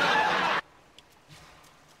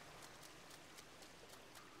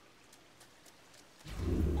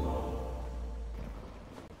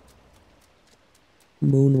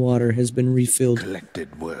 Moon water has been refilled.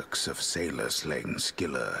 Collected works of sailors slaying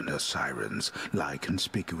Scylla and her sirens lie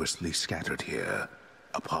conspicuously scattered here,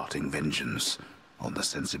 a parting vengeance on the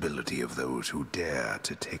sensibility of those who dare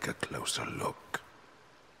to take a closer look.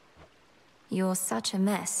 You're such a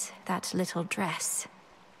mess, that little dress.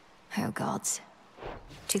 Oh gods.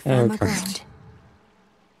 To Oh, firm God. ground.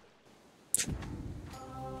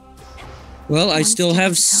 Well, I still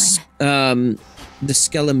have the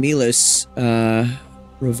Skelemilis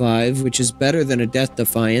revive, which is better than a Death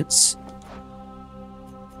Defiance.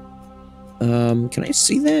 Can I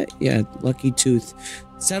see that? Yeah, Lucky Tooth.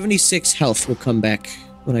 76 health will come back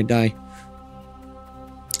when I die.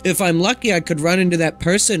 If I'm lucky, I could run into that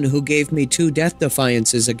person who gave me 2 Death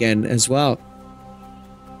Defiances again as well.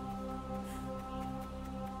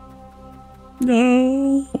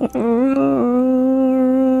 No.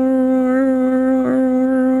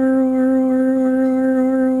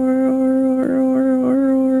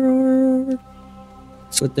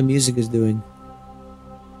 That's what the music is doing.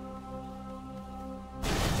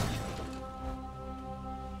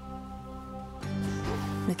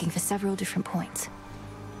 Looking for several different points.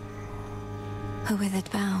 A withered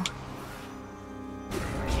bough.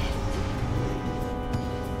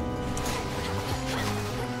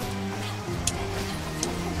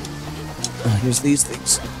 Oh, here's these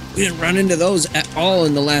things. We didn't run into those at all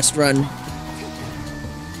in the last run.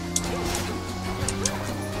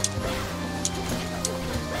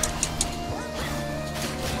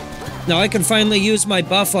 Now I can finally use my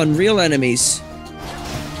buff on real enemies.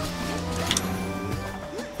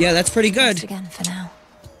 Yeah, that's pretty good. Again for now.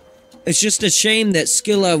 It's just a shame that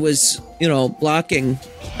Scylla was, you know, blocking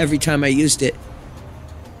every time I used it.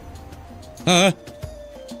 Huh?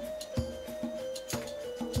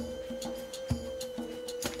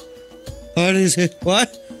 What is it?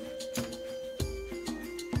 What?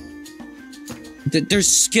 There's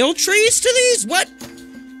skill trees to these? What?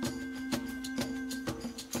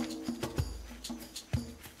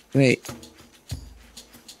 Wait.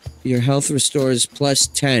 Your health restores plus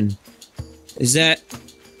 10. Is that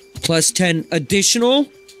plus 10 additional?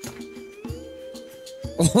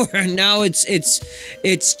 Or now it's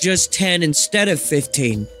just 10 instead of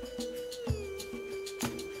 15.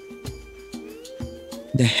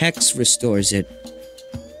 The hex restores it.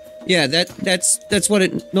 Yeah, that's what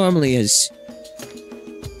it normally is.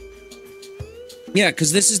 Yeah,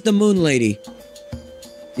 because this is the Moon Lady.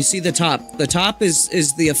 You see the top. The top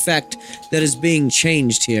is the effect that is being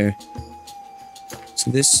changed here. So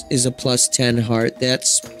this is a plus 10 heart.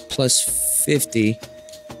 That's plus 50.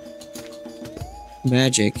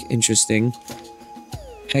 Magic. Interesting.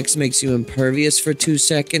 Hex makes you impervious for 2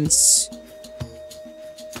 seconds.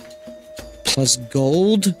 Plus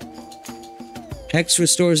gold. Hex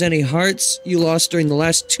restores any hearts you lost during the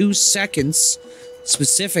last 2 seconds.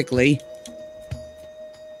 Specifically.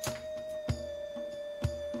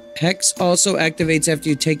 Hex also activates after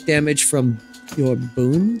you take damage from your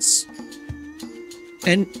boons.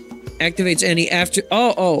 And activates any after...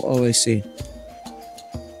 Oh, I see.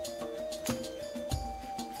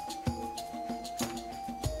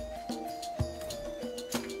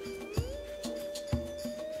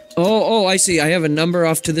 Oh, I see. I have a number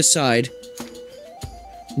off to the side.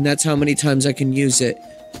 And that's how many times I can use it.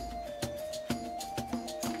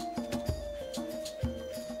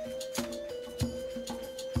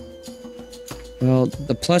 Well,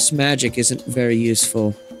 the plus magic isn't very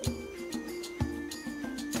useful.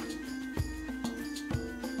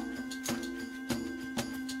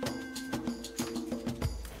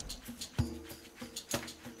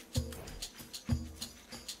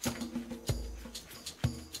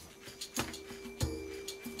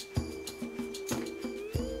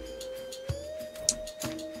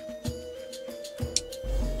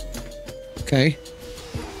 Okay.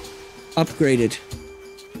 Upgraded.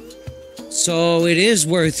 So it is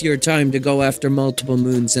worth your time to go after multiple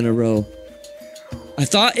moons in a row. I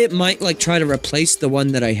thought it might, like, try to replace the one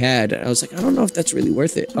that I had. I was like, I don't know if that's really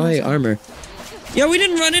worth it. Oh, hey, armor. Yeah, we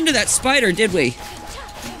didn't run into that spider, did we?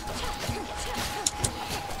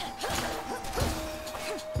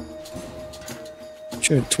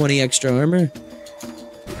 Sure, 20 extra armor.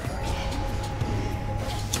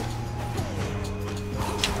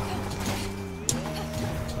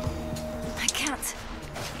 I can't.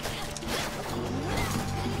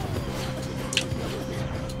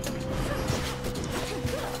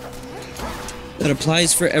 That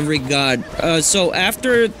applies for every god. So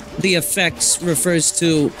after the effects refers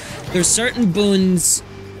to, there's certain boons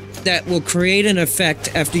that will create an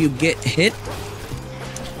effect after you get hit.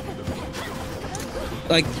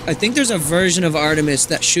 Like, I think there's a version of Artemis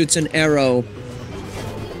that shoots an arrow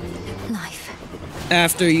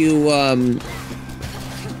after you,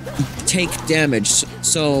 take damage.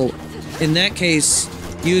 So, in that case,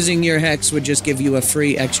 using your hex would just give you a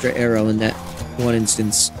free extra arrow in that one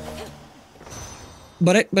instance.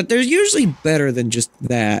 But they're usually better than just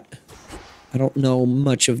that. I don't know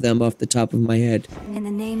much of them off the top of my head. In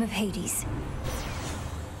the name of Hades.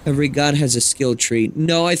 Every god has a skill tree.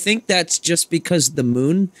 No, I think that's just because the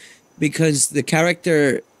moon. Because the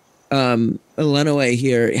character, Elenoe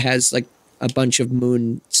here has, like, a bunch of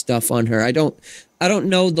moon stuff on her. I don't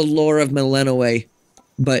know the lore of Melenoe,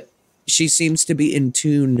 but she seems to be in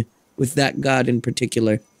tune with that god in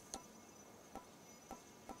particular.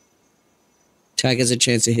 Attack has a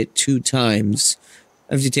chance to hit 2 times.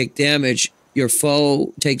 After you take damage, your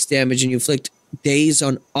foe takes damage and you inflict daze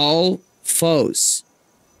on all foes.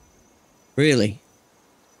 Really?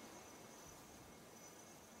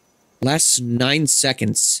 Lasts 9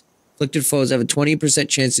 seconds. Afflicted foes have a 20%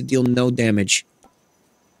 chance to deal no damage.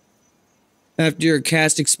 After your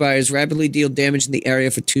cast expires, rapidly deal damage in the area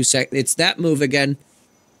for 2 seconds. It's that move again.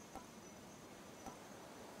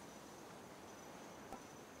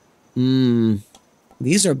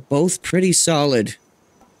 These are both pretty solid.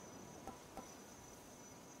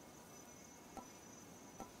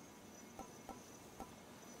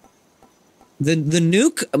 The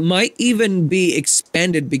nuke might even be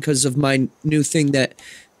expended because of my new thing that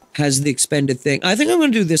has the expended thing. I think I'm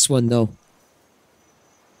going to do this one, though.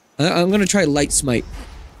 I'm going to try Light Smite.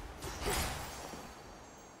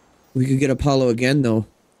 We could get Apollo again, though.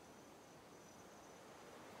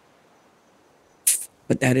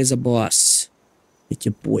 But that is a boss. It's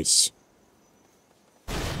a boss.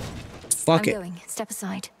 Fuck it. I'm going. Step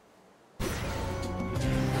aside. The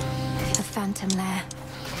Phantom Lair.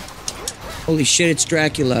 Holy shit, it's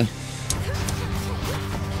Dracula.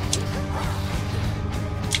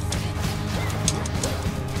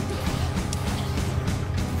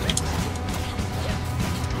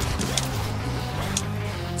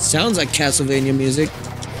 Sounds like Castlevania music.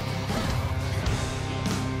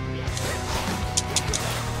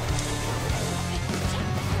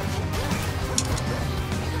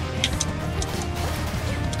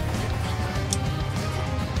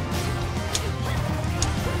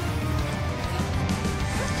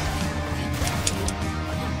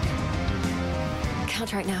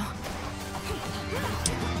 Can't right now.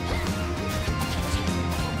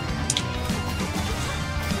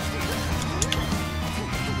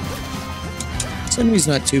 This enemy's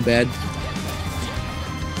not too bad.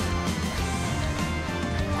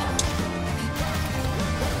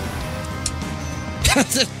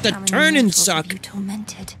 the turn-ins suck. You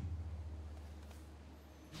tormented.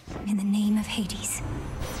 In the name of Hades.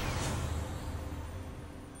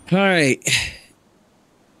 Alright.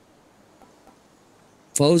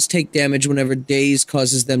 Foes take damage whenever daze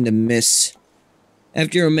causes them to miss.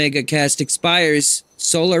 After your Omega cast expires,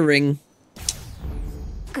 Solar Ring.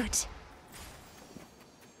 Good.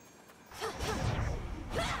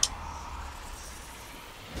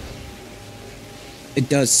 It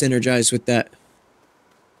does synergize with that.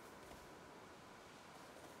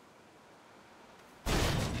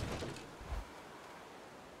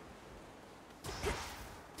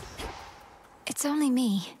 It's only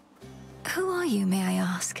me. Who are you, may I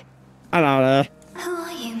ask? Hello there. Who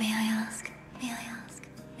are you, may I ask? May I ask?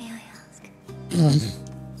 May I ask?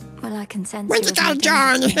 Well, I can sense When's you got a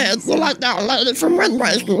jar on your head? You're like that lady from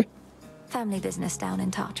Windwaker. Family business down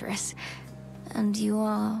in Tartarus. And you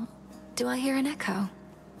are... Do I hear an echo?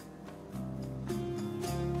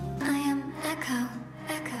 I am Echo.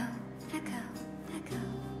 Echo. Echo. Echo.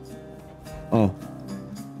 Oh.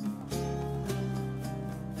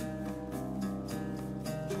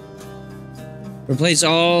 Replace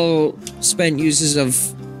all spent uses of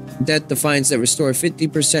Death Defiance that restore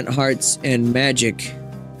 50% hearts and magic,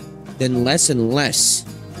 then less and less.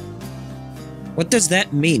 What does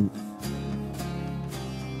that mean?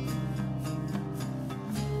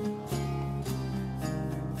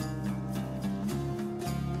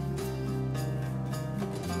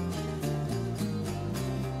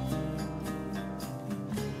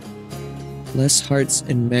 Less hearts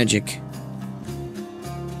and magic.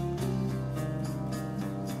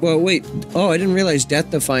 Well, wait. Oh, I didn't realize Death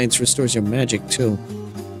Defiance restores your magic, too.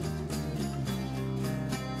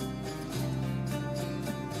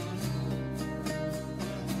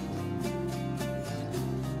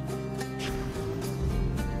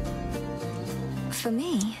 For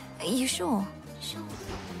me? You sure?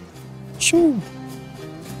 Sure.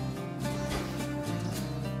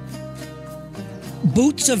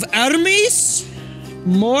 Boots of Hermes?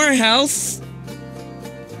 More health?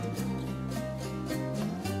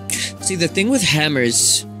 See, the thing with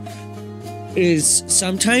hammers is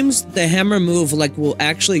sometimes the hammer move will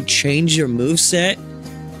actually change your moveset.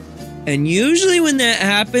 And usually when that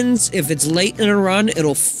happens, if it's late in a run,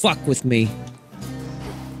 it'll fuck with me.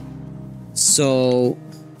 So,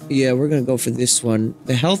 yeah, we're gonna go for this one.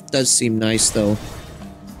 The health does seem nice, though.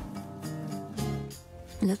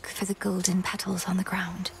 Look for the golden petals on the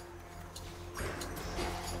ground.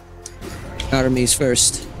 Hermes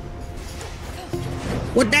first.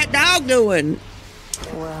 What that dog doing?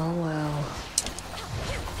 Well, well.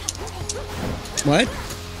 What?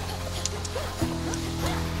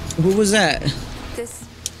 Who was that? This...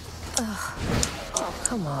 Ugh. Oh,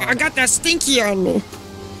 come on. I got that stinky on me.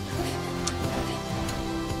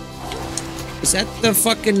 Is that the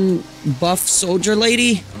fucking buff soldier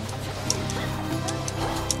lady?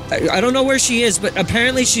 I don't know where she is, but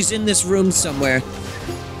apparently she's in this room somewhere.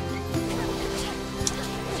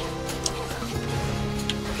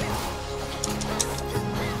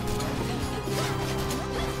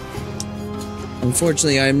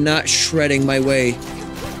 Unfortunately, I'm not shredding my way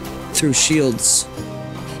through shields.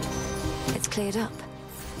 It's cleared up.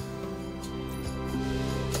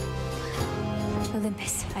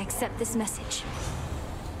 Olympus, I accept this message.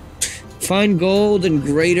 Find gold in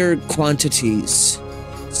greater quantities.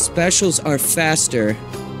 Specials are faster.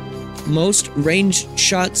 Most ranged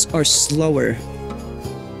shots are slower.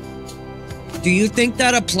 Do you think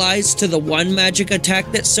that applies to the one magic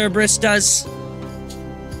attack that Cerberus does?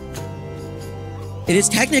 It is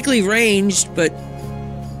technically ranged, but...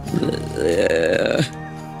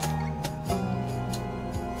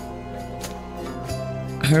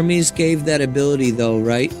 Hermes gave that ability though,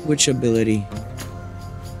 right? Which ability?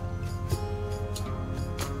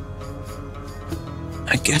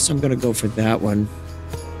 I guess I'm gonna go for that one.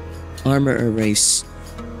 Armor erase.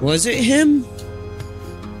 Was it him?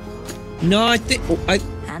 No, I think...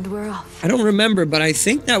 And we're off. I don't remember, but I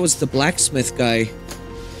think that was the blacksmith guy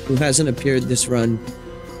who hasn't appeared this run.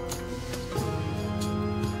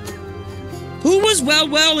 Who was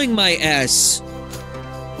welling my ass?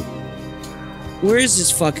 Where is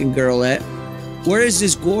this fucking girl at? Where is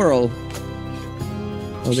this girl?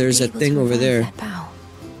 Oh, there's that thing over there.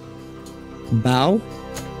 Bow?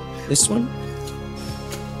 This one?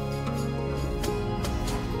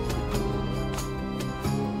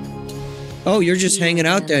 Oh, you're just hanging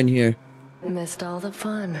out down here. Missed all the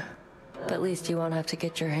fun. But at least you won't have to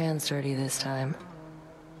get your hands dirty this time.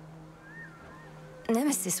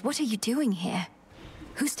 Nemesis, what are you doing here?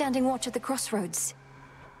 Who's standing watch at the crossroads?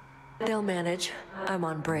 They'll manage. I'm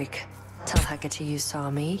on break. Tell Hecate you saw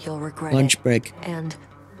me, you'll regret Lunch break. it. And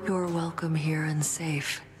you're welcome here and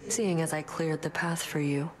safe, seeing as I cleared the path for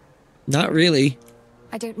you. Not really.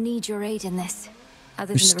 I don't need your aid in this.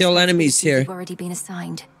 Other There's than still enemies here. You've already been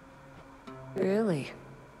assigned. Really?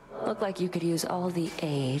 Look like you could use all the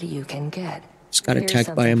aid you can get. Just got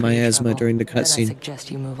attacked by a miasma during the Then I cutscene.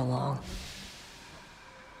 suggest you move along.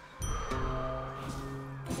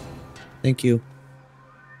 Thank you.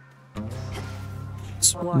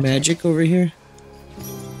 It's magic over here?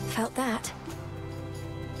 Felt that.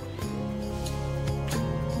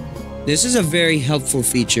 This is a very helpful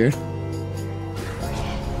feature.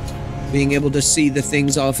 Being able to see the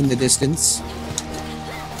things off in the distance.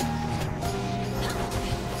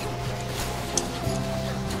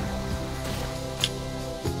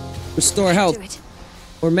 Restore health.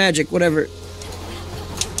 Or magic, whatever.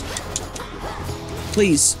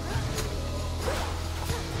 Please.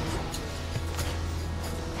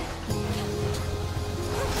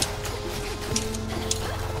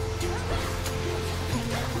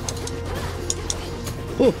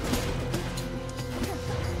 Oh.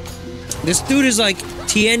 This dude is like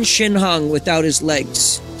Tien Shin Hung without his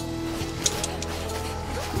legs.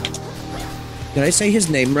 Did I say his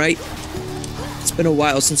name right? It's been a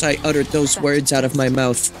while since I uttered those words out of my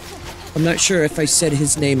mouth. I'm not sure if I said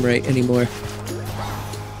his name right anymore.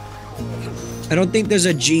 I don't think there's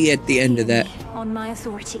a G at the end of that. On my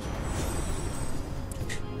authority.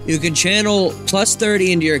 You can channel +30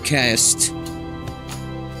 into your cast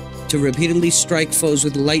to repeatedly strike foes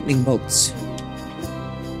with lightning bolts.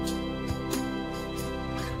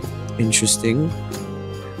 Interesting.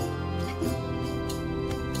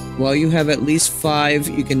 While you have at least 5,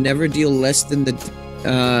 you can never deal less than the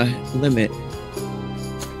limit.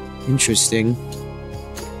 Interesting.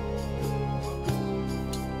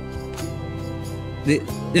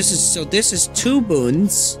 This is 2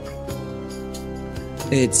 boons.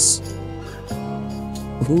 It's...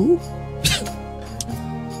 Who?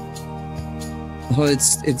 Oh,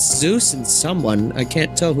 it's Zeus and someone. I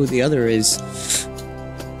can't tell who the other is.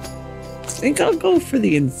 I think I'll go for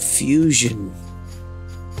the infusion.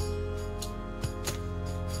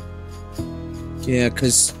 Yeah,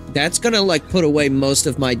 because that's gonna, like, put away most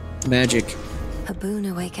of my magic. A boon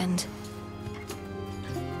awakened.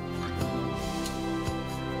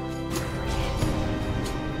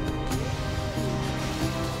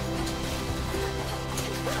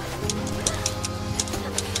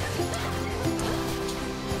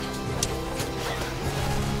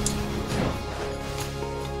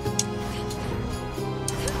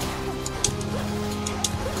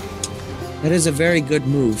 That is a very good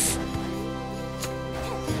move.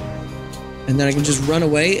 And then I can just run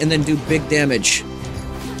away and then do big damage.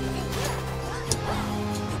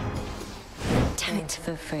 Tight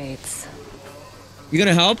the fates. You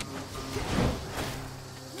gonna help?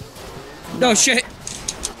 No shit!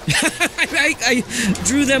 I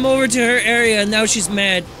drew them over to her area and now she's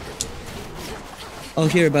mad. I'll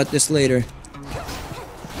hear about this later.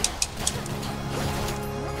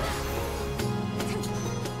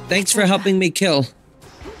 Thanks for helping me kill.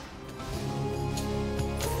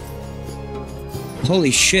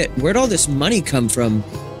 Holy shit, where'd all this money come from?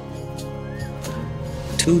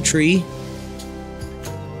 2 tree?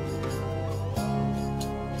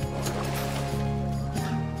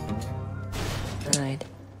 Right.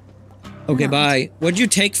 Okay, bye. What'd you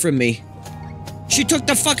take from me? She took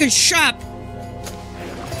the fucking shop!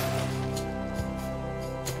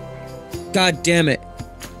 God damn it.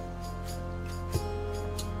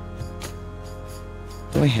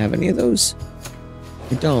 Do I have any of those?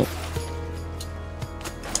 I don't.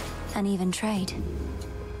 An even trade.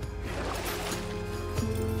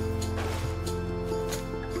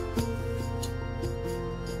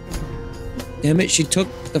 Damn it, she took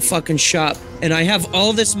the fucking shop. And I have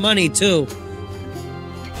all this money, too.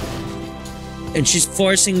 And she's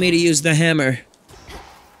forcing me to use the hammer.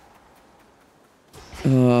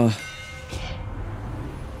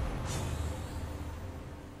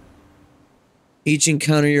 Each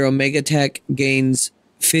encounter, your Omega attack gains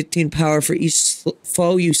 15 power for each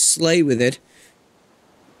foe you slay with it.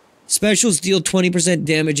 Specials deal 20%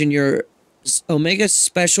 damage and your Omega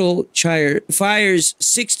special fires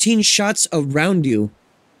 16 shots around you.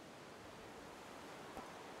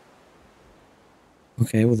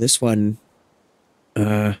 Okay, well this one...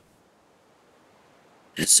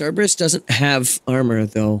 Cerberus doesn't have armor,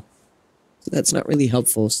 though. So that's not really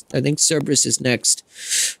helpful. I think Cerberus is next.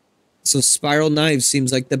 So Spiral Knives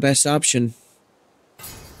seems like the best option.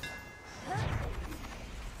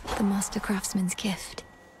 The Master Craftsman's gift.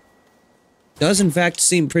 Does in fact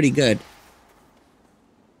seem pretty good.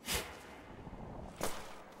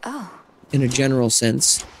 Oh. In a general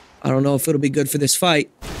sense. I don't know if it'll be good for this fight.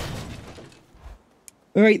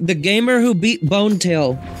 Alright, the gamer who beat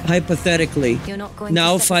Bonetail, hypothetically,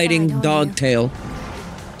 now fighting Dogtail.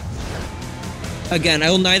 Again, I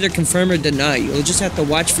will neither confirm or deny. You'll just have to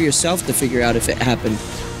watch for yourself to figure out if it happened.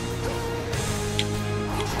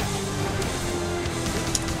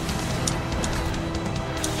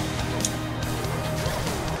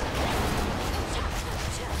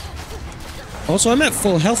 Also, I'm at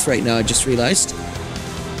full health right now, I just realized.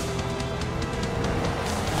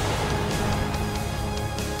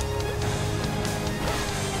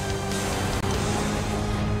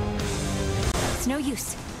 It's no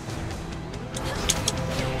use.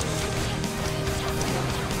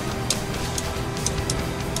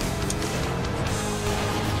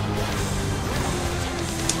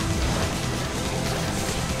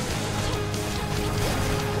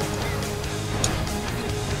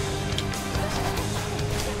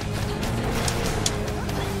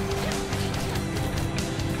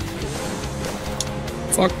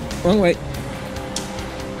 Fuck, wrong way.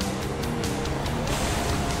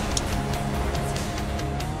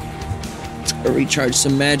 Recharge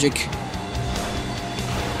some magic.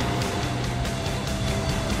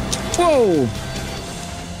 Oh!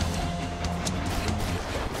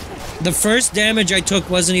 The first damage I took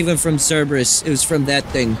wasn't even from Cerberus. It was from that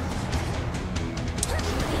thing.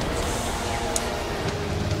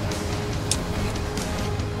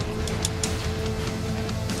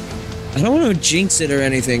 I don't want to jinx it or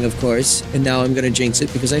anything, of course. And now I'm going to jinx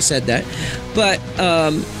it because I said that. But,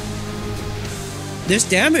 this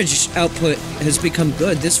damage output has become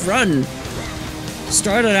good. This run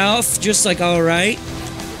started off just like alright.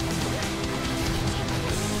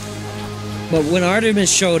 But when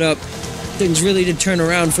Artemis showed up, things really did turn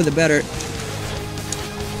around for the better.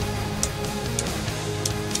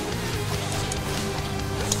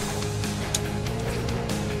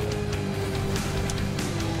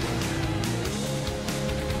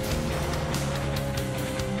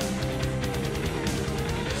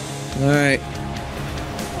 Alright.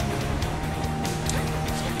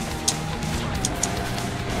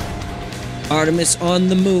 Artemis on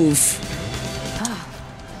the move.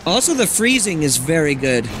 Also, the freezing is very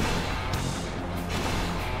good.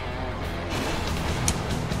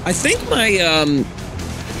 I think my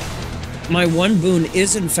one boon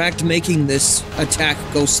is in fact making this attack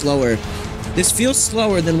go slower. This feels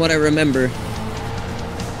slower than what I remember.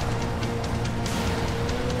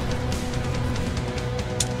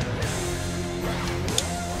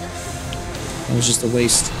 That was just a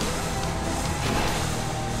waste.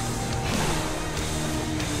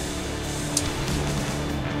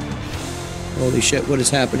 Holy shit, what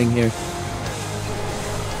is happening here?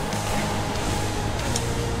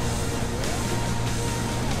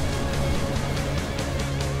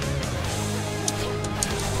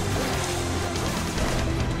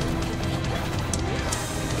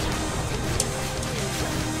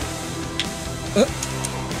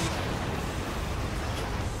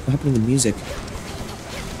 What happened to the music?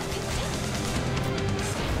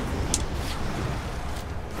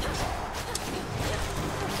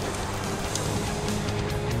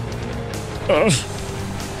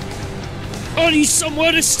 I need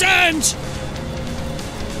somewhere to stand!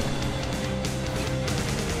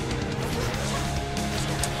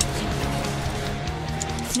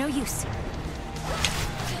 It's no use.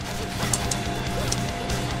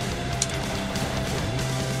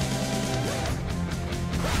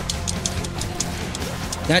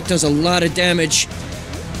 That does a lot of damage.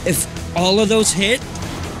 If all of those hit...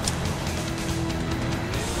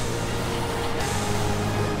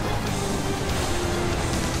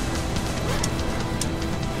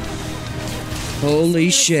 Holy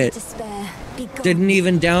shit. Didn't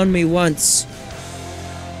even down me once.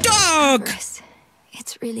 Dog!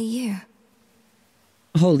 It's really you.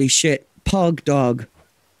 Holy shit. Pog dog.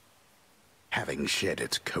 Having shed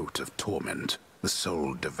its coat of torment, the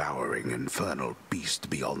soul-devouring infernal beast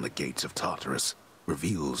beyond the gates of Tartarus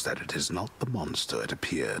reveals that it is not the monster it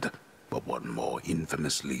appeared, but one more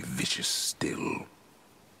infamously vicious still.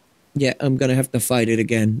 Yeah, I'm gonna have to fight it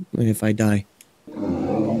again if I die.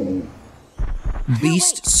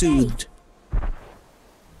 Beast soothed.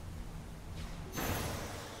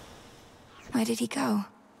 Where did he go?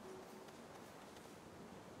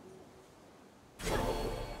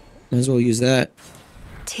 Might as well use that.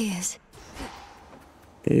 Tears.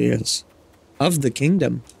 Yes. Of the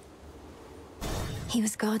kingdom. He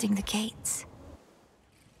was guarding the gates.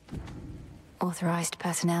 Authorized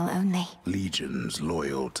personnel only. Legions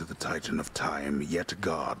loyal to the Titan of Time yet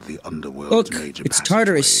guard the underworld's Look, major it's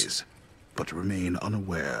Tartarus. passageways, but remain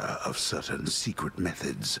unaware of certain secret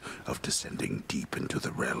methods of descending deep into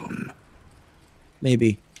the realm.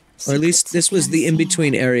 Maybe. Or at least this was the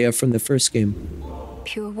in-between area from the first game.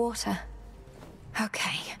 Pure water.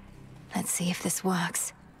 Okay. Let's see if this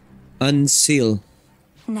works. Unseal.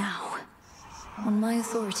 Now, on my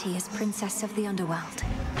authority as Princess of the Underworld,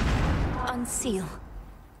 unseal.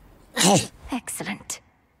 Excellent.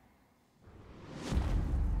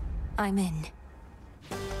 I'm in.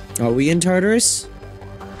 Are we in Tartarus?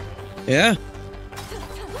 Yeah.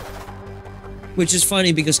 Which is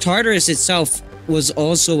funny because Tartarus itself was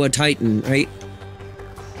also a Titan, right?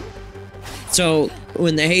 So,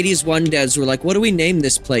 when the Hades 1 devs were like, what do we name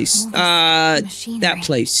this place? That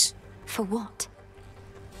place. For what?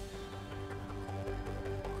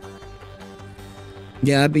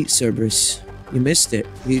 Yeah, I beat Cerberus. You missed it.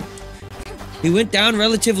 He went down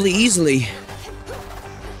relatively easily.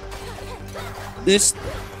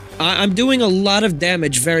 I'm doing a lot of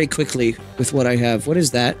damage very quickly with what I have. What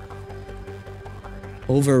is that?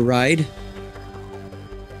 Override?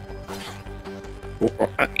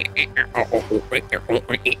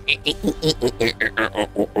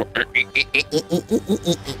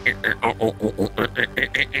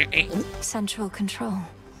 Central control.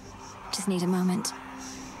 Just need a moment.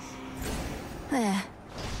 There.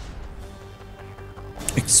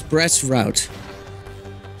 Express route.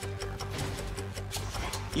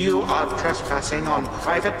 You are trespassing on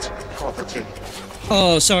private property.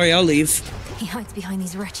 Oh, sorry, I'll leave. He hides behind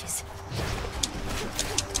these wretches.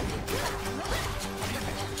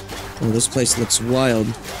 Oh, this place looks wild.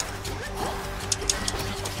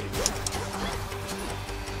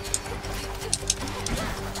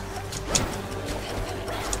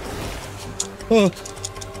 Oh.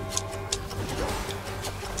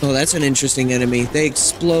 Oh, that's an interesting enemy. They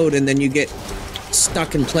explode and then you get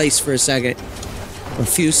stuck in place for a second. A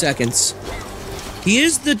few seconds. He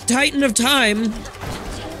is the Titan of Time.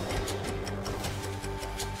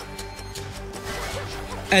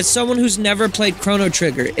 As someone who's never played Chrono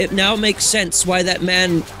Trigger, it now makes sense why that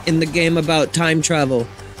man in the game about time travel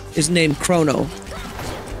is named Chrono.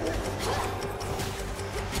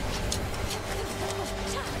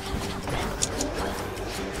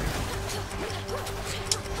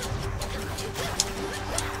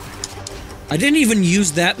 I didn't even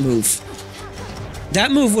use that move.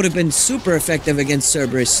 That move would have been super effective against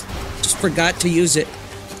Cerberus. Just forgot to use it.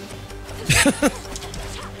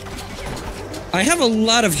 I have a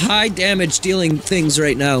lot of high damage dealing things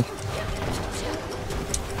right now.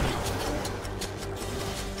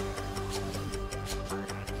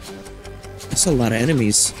 That's a lot of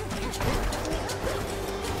enemies.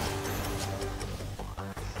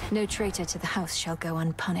 No traitor to the house shall go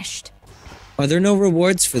unpunished. Are there no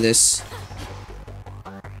rewards for this?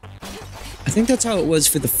 I think that's how it was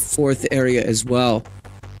for the 4th area as well.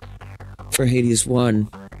 For Hades 1.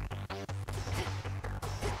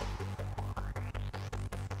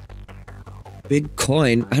 Big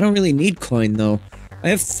coin. I don't really need coin, though. I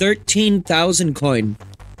have 13,000 coin.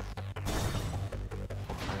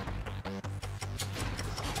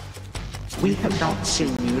 We have not seen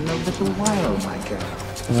you in a little while, my girl.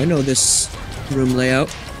 Oh, I know this room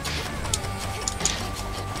layout.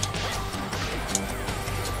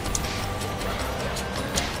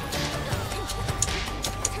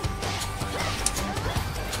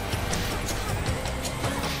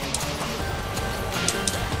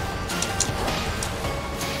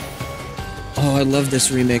 Oh, I love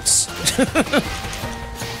this remix.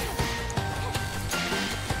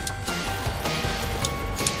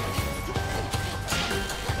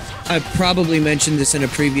 I probably mentioned this in a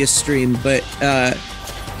previous stream, but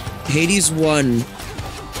Hades 1 and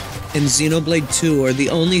Xenoblade 2 are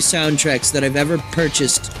the only soundtracks that I've ever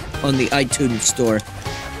purchased on the iTunes store.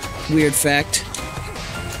 Weird fact.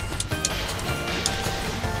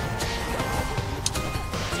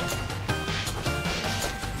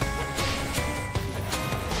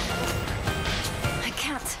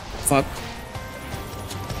 Fuck.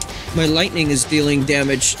 My lightning is dealing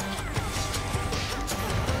damage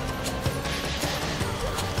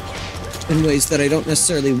in ways that I don't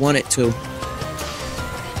necessarily want it to.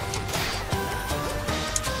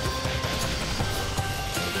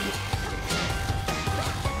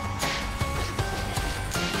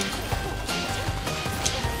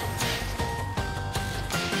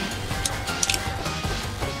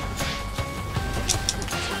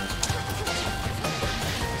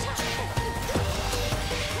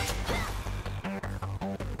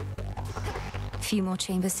 Few more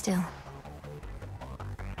chambers still.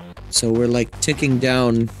 So we're like ticking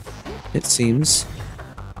down, it seems.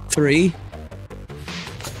 3.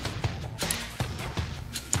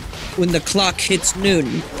 When the clock hits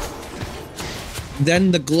noon,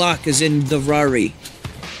 then the Glock is in the Rari.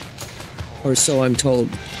 Or so I'm told.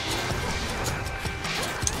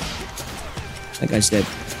 That guy's dead.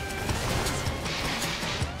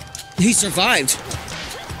 He survived!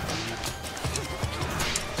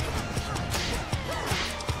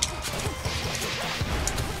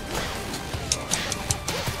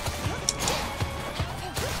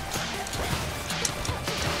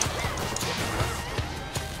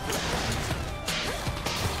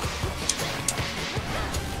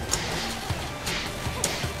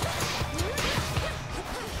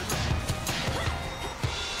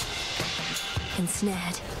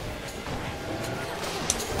 Ensnared.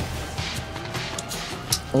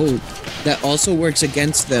 Oh, that also works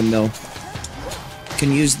against them, though.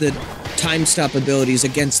 Can use the time stop abilities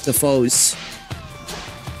against the foes.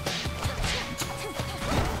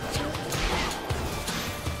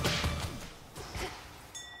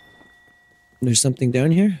 There's something down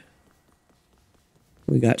here?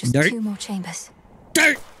 We got Just dirt. 2 more chambers.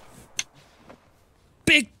 Dirt!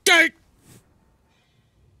 Big dirt!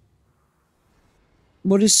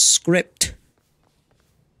 What is script?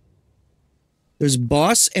 There's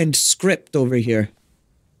boss and script over here.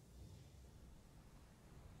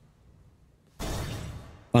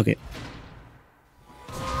 Fuck it.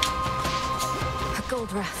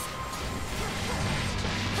 Gold Wrath.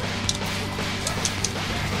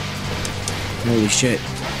 Holy shit.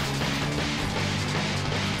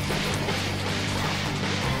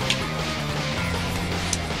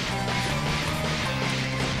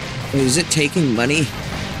 Wait, is it taking money?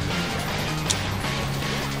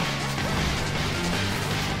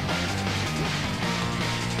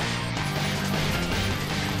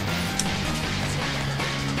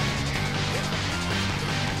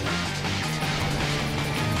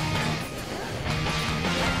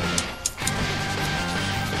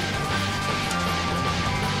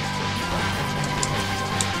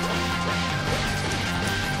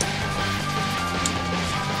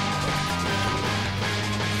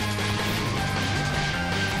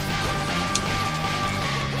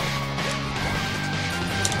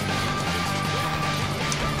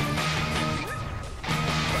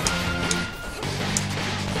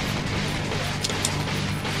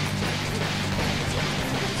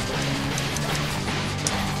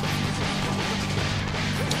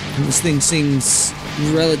 This thing seems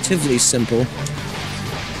relatively simple.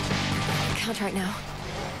 Can't right now.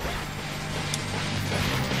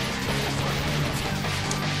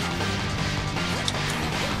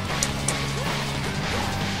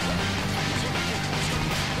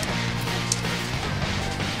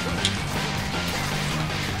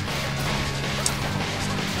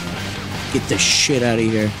 Get the shit out of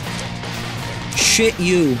here. Shit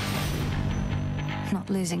you. Not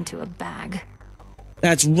losing to a bag.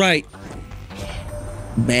 That's right.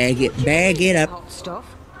 Bag it up. Hot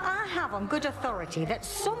stuff. I have on good authority that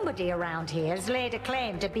somebody around here has laid a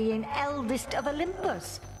claim to being eldest of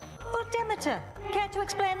Olympus. But Demeter, care to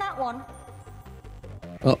explain that one?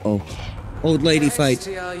 Uh-oh. Old lady fight.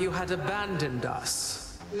 Celestia, you had abandoned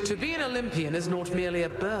us. To be an Olympian is not merely a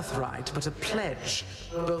birthright, but a pledge,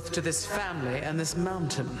 both to this family and this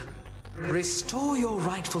mountain. Restore your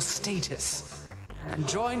rightful status. And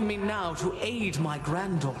join me now to aid my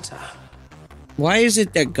granddaughter. Why is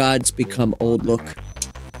it that gods become old look?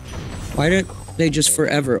 Why don't they just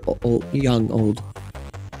forever old, young old?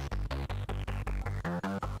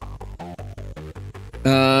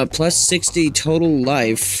 Plus 60 total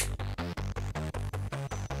life.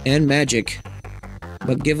 And magic.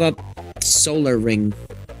 But give up solar ring.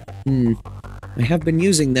 I have been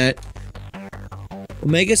using that.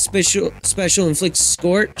 Omega special inflicts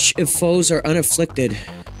scorch if foes are unafflicted.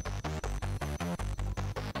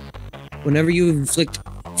 Whenever you inflict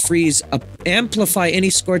freeze, amplify any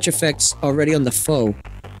scorch effects already on the foe.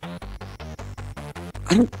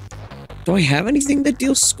 Do I have anything that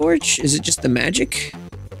deals scorch? Is it just the magic?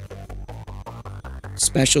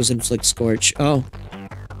 Specials inflict scorch. Oh.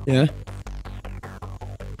 Yeah.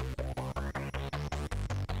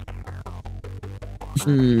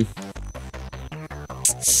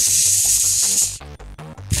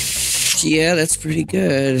 Yeah, that's pretty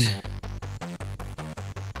good.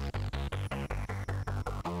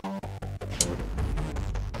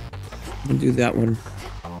 I'll do that one.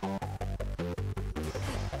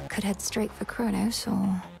 Could head straight for Kronos,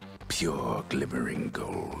 or... Pure glimmering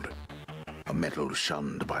gold. A metal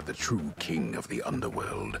shunned by the true king of the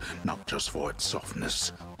underworld, not just for its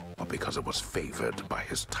softness, but because it was favored by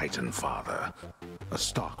his Titan father. A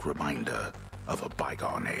stark reminder of a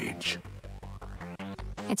bygone age.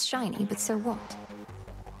 It's shiny, but so what?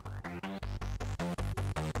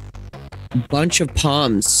 Bunch of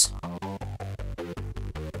palms.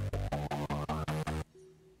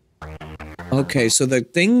 Okay, so the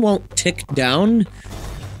thing won't tick down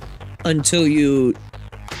until you,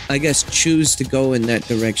 I guess, choose to go in that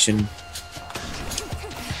direction.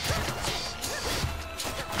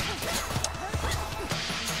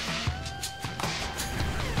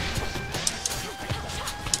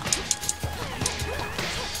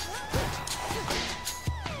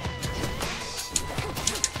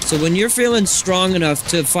 So when you're feeling strong enough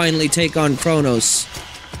to finally take on Kronos,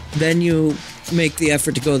 then you make the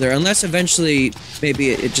effort to go there. Unless eventually, maybe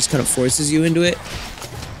it just kind of forces you into it.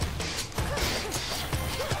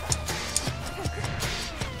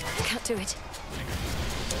 Can't do it.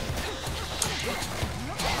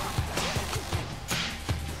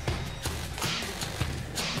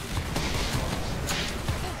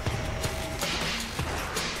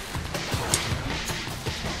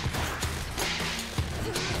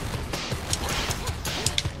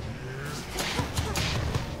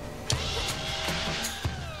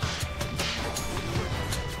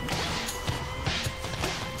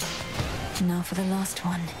 Now for the last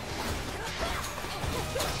one.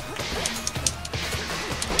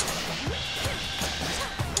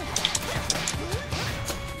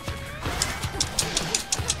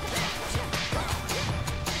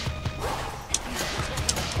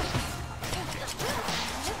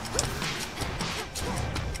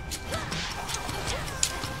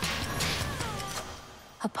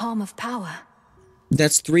 palm of power.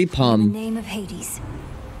 That's 3 In palm. the name of Hades.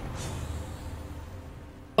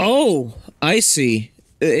 Oh, I see.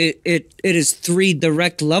 It is 3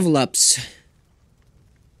 direct level ups.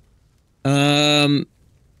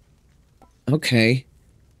 Okay.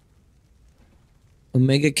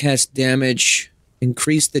 Omega cast damage.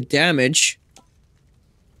 Increase the damage.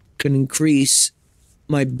 Can increase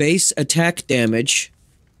my base attack damage.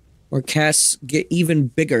 Or casts get even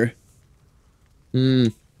bigger.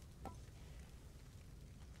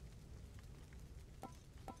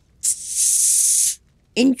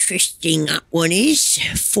 Interesting, that one is.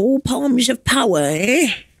 4 palms of power, eh?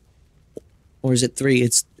 Or is it 3?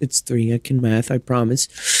 It's 3. I can math, I promise.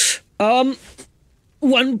 1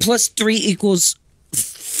 plus 3 equals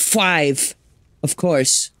 5. Of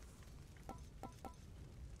course.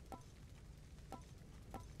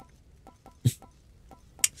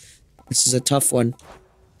 This is a tough one.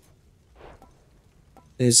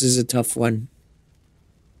 This is a tough one.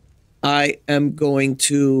 I am going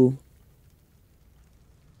to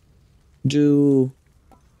do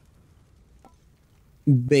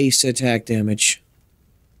base attack damage.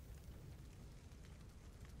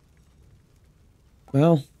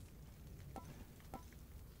 Well.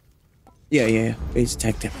 Yeah. Base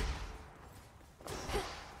attack damage.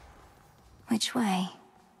 Which way?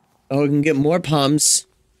 Oh, we can get more palms.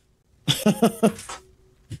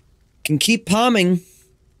 Can keep palming.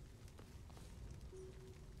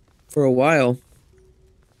 For a while.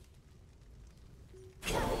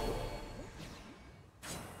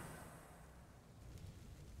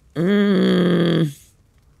 We'll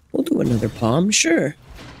do another palm, sure.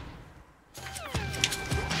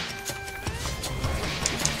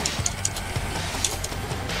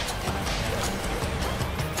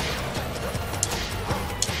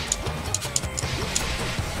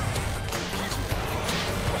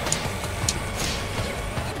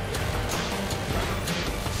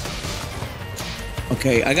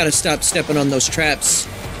 Okay, I gotta stop stepping on those traps.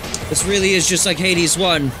 This really is just like Hades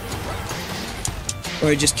 1.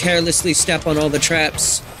 Where I just carelessly step on all the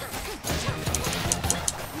traps.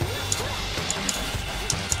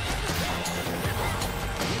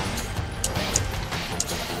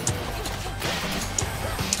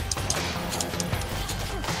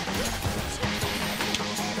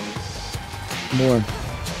 More.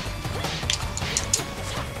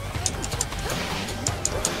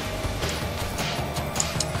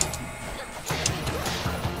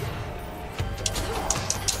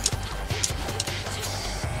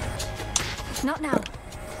 Not now.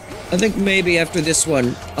 I think maybe after this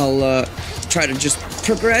one, I'll try to just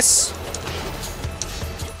progress.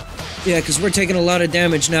 Yeah, because we're taking a lot of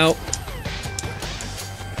damage now.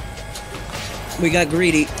 We got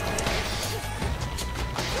greedy.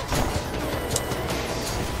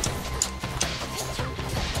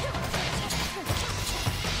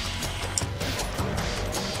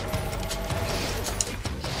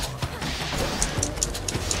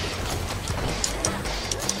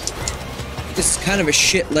 This is kind of a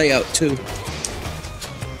shit layout, too.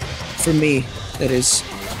 For me, that is.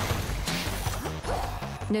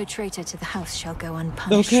 No traitor to the house shall go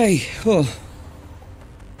unpunished. Okay. Oh.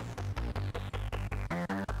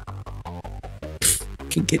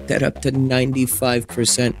 Can get that up to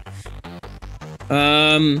 95%.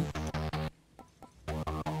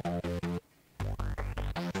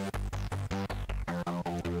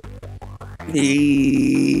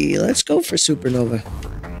 Let's go for Supernova.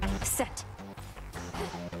 Set.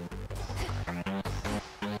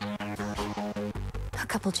 A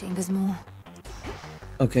couple chambers more.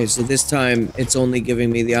 Okay, so this time it's only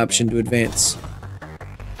giving me the option to advance.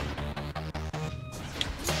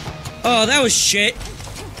 Oh, that was shit.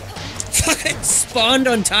 Fucking spawned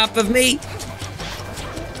on top of me.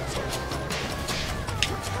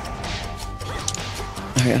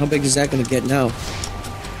 Alright, how big is that gonna get now?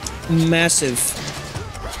 Massive.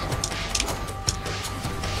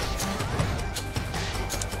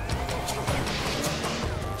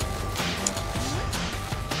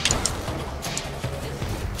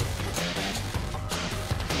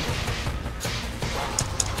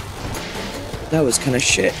 That was kind of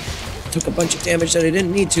shit. Took a bunch of damage that I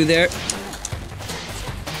didn't need to there.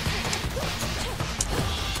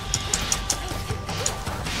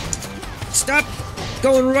 Stop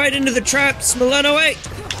going right into the traps, Milenoe!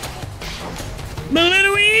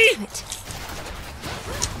 Milenoe!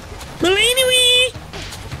 Milenoe!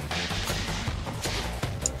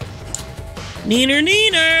 Neener,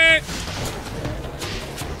 neener!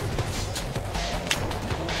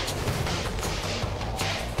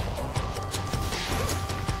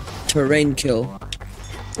 Terrain kill.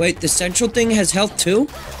 Wait, the central thing has health too?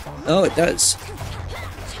 Oh, it does.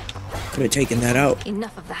 Could have taken that out.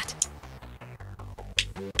 Enough of that.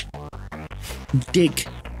 Dig.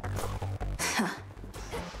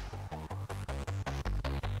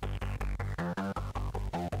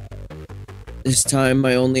 This time,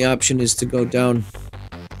 my only option is to go down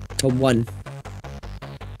to 1.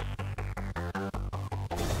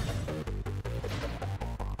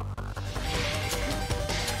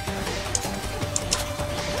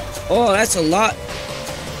 Oh, that's a lot.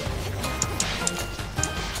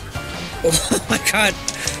 Oh my god.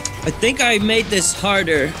 I think I made this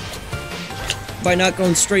harder by not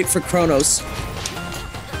going straight for Chronos.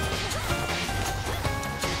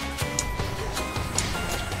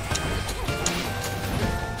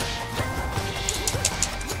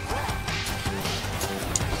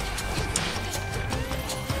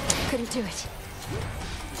 Couldn't do it.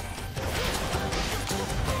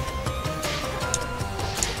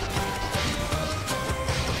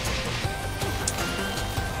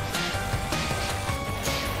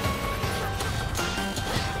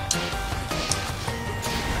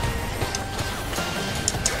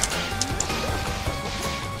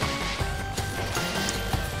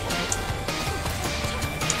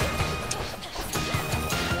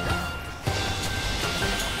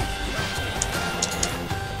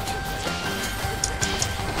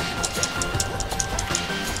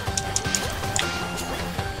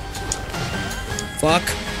 Fuck.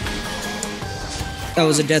 That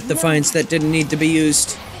was a Death Defiance that didn't need to be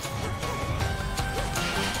used.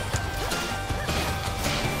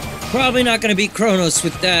 Probably not gonna beat Chronos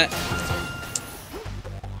with that.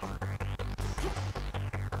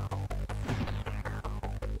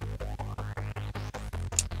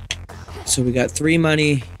 So we got 3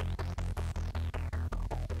 money.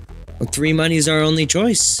 Well, 3 money's our only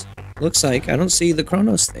choice. Looks like. I don't see the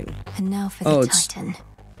Chronos thing. And now for the Titan.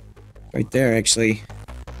 Right there, actually.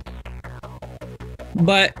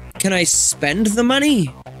 But can I spend the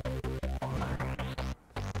money?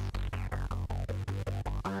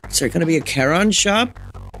 Is there gonna be a Charon shop?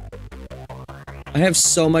 I have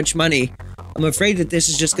so much money. I'm afraid that this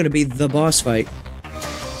is just gonna be the boss fight.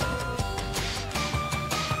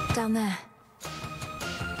 Down there.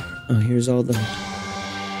 Oh, here's all the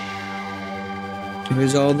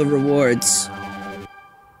rewards.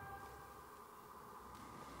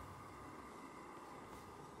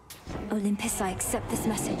 Olympus, I accept this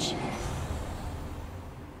message.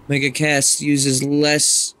 Mega Cast uses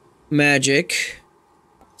less magic.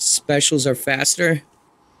 Specials are faster.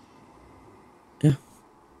 Yeah.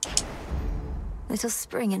 Little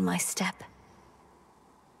spring in my step.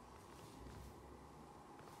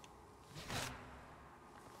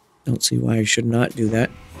 Don't see why I should not do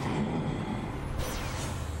that.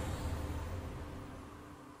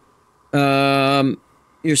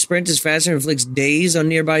 Your sprint is faster and inflicts daze on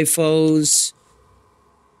nearby foes.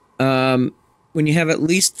 When you have at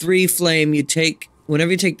least 3 flame,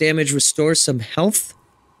 whenever you take damage, restore some health.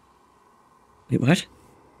 Wait, what?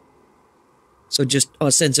 So just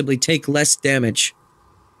ostensibly take less damage.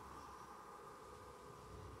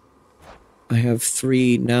 I have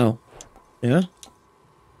 3 now. Yeah?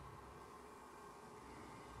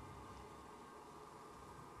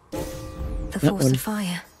 The force of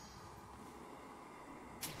fire.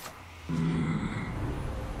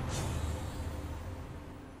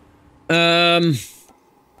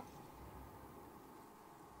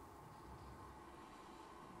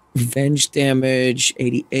 Revenge damage,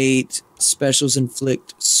 88. Specials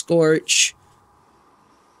inflict scorch.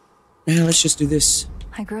 Now let's just do this.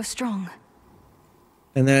 I grow strong.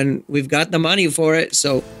 And then we've got the money for it,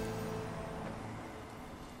 so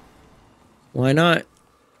why not?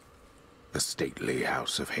 The stately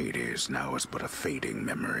house of Hades now is but a fading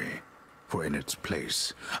memory, for in its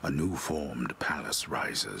place a new-formed palace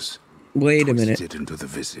rises. Wait a minute. Twisted into the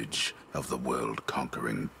visage of the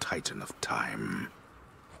world-conquering Titan of Time.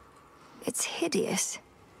 It's hideous.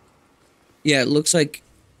 Yeah, it looks like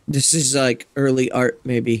this is like early art,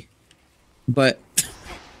 maybe. But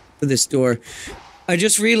for this door, I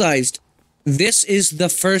just realized this is the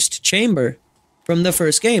first chamber from the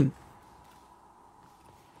first game.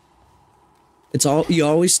 It's all, you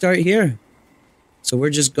always start here. So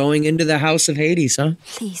we're just going into the house of Hades, huh?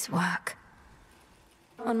 Please work.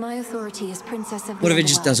 On my authority as princess of the What if it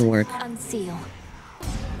just doesn't work? Unseal.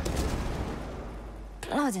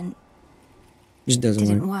 Blood and Just doesn't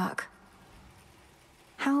didn't work. work.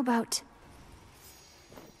 How about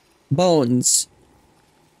Bones.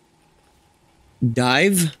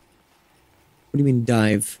 Dive? What do you mean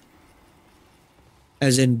dive?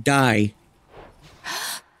 As in die.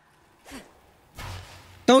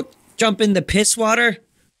 Don't jump in the piss water.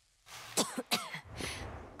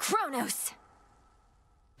 Chronos?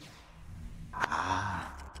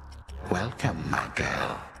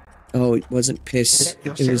 No, it wasn't piss. Let It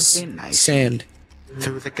was yourself in, I see. sand.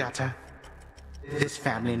 Through the gutter. This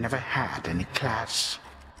family never had any class.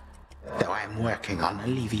 Though I'm working on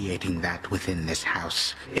alleviating that within this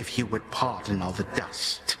house, if you would pardon all the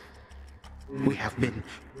dust. We have been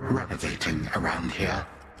renovating around here.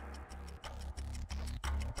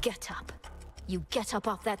 Get up. You get up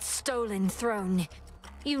off that stolen throne.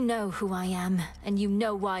 You know who I am, and you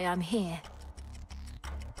know why I'm here.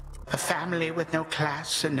 A family with no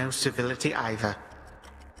class and no civility either.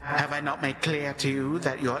 Have I not made clear to you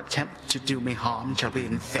that your attempt to do me harm shall be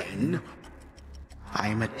in vain? I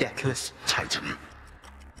am a deathless Titan.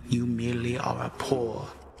 You merely are a poor,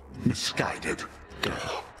 misguided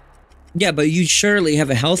girl. Yeah, but you surely have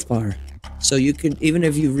a health bar. So you could, even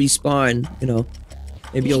if you respawn, you know,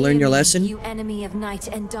 maybe you'll learn your lesson. You enemy of night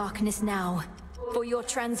and darkness now. For your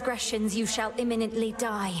transgressions you shall imminently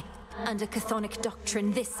die. Under chthonic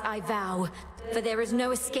doctrine this I vow. For there is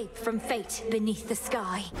no escape from fate beneath the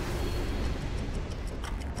sky.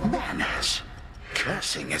 Manners.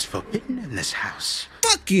 Cursing is forbidden in this house.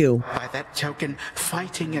 Fuck you! By that token,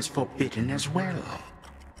 fighting is forbidden as well.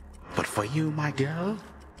 But for you, my girl,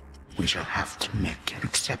 we shall have to make an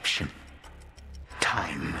exception.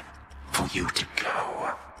 Time for you to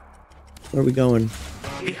go. Where are we going?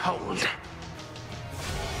 Behold.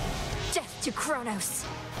 Death to Kronos.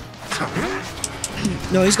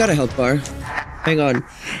 No, he's got a health bar. Hang on.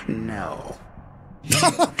 No. You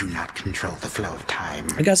do not control the flow of time.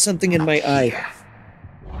 I got something in my eye.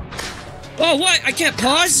 Oh, what? I can't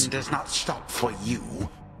pause? Time does not stop for you.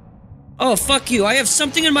 Oh, fuck you. I have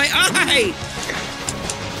something in my eye!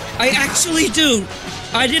 I actually do.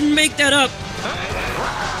 I didn't make that up.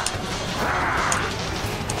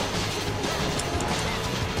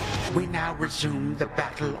 We now resume the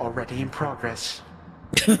battle already in progress.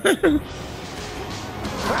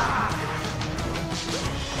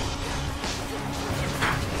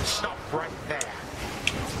 Stop right there.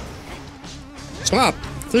 Stop,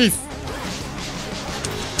 thief.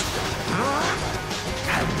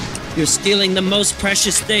 You're stealing the most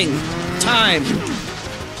precious thing. Time.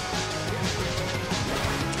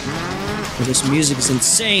 Oh, this music is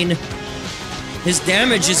insane. His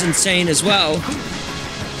damage is insane as well.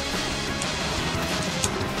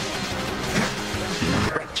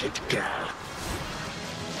 Wretched girl.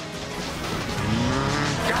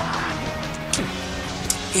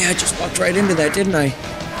 Yeah, I just walked right into that, didn't I?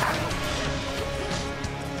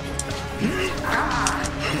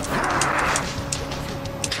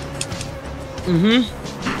 Mm-hmm.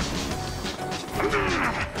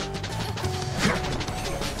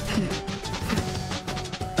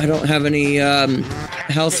 I don't have any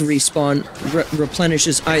health respawn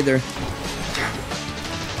replenishes either.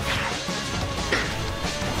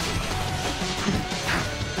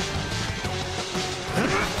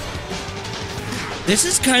 This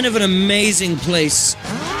is kind of an amazing place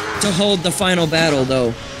to hold the final battle,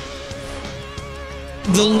 though.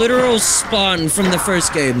 The literal spawn from the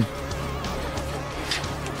first game.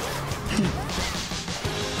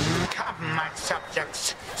 Come, my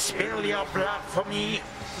subjects. Spill your blood for me.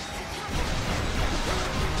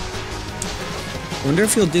 I wonder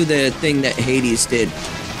if he'll do the thing that Hades did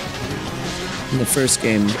in the first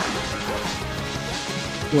game,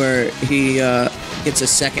 where he gets a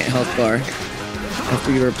second health bar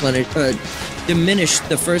after you diminish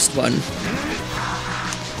the first one.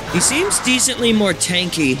 He seems decently more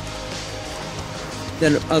tanky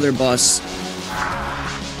than other boss,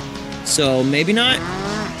 so maybe not.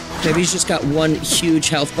 Maybe he's just got one huge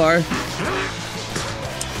health bar.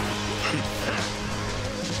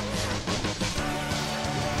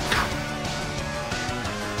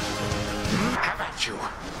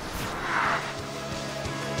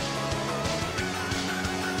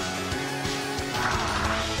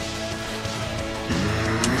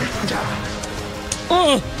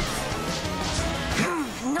 Oh!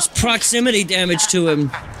 There's proximity damage to him.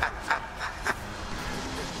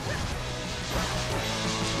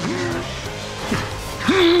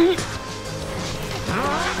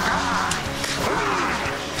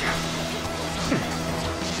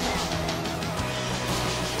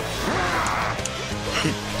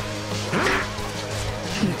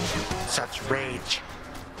 Such rage.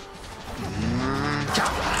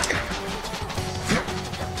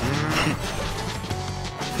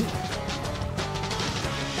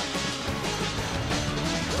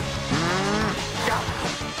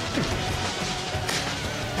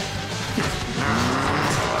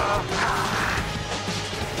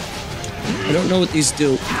 I don't know what these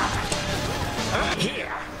do.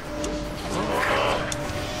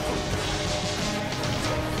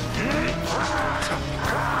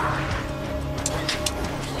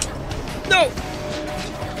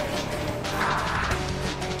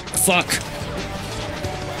 Fuck.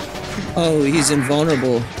 Oh, he's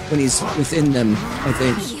invulnerable when he's within them, I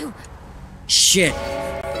think. Shit.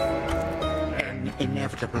 An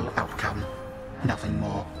inevitable outcome. Nothing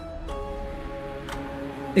more.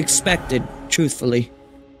 Expected, truthfully.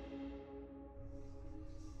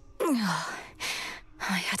 Oh,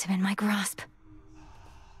 I had him in my grasp.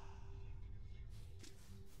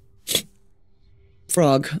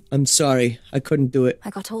 Frog, I'm sorry. I couldn't do it. I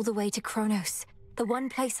got all the way to Kronos, the one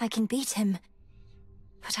place I can beat him.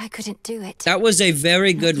 But I couldn't do it. That was a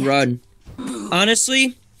very good run.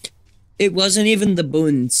 Honestly, it wasn't even the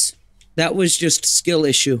boons. That was just skill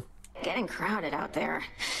issue. Getting crowded out there.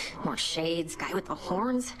 More shades, guy with the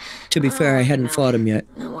horns. To be fair, I hadn't fought him yet.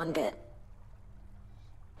 Not one bit.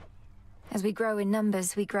 As we grow in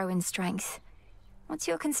numbers, we grow in strength. What's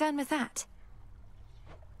your concern with that?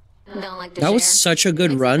 Don't like to That was share. such a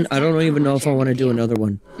good run. I don't even know if I want to do another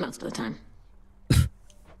one. Most of the time.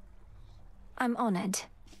 I'm honored.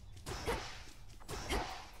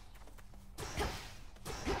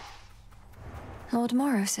 Lord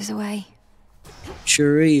Moros is away.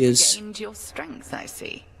 Sure he is. Gained your strength, I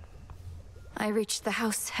see. I reached the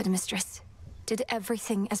house, headmistress. Did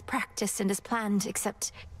everything as practiced and as planned,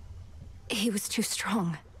 except he was too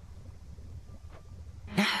strong.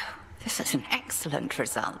 No, this is an excellent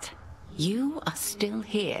result. You are still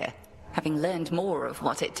here, having learned more of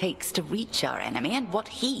what it takes to reach our enemy and what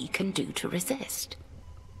he can do to resist.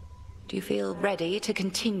 Do you feel ready to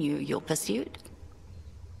continue your pursuit?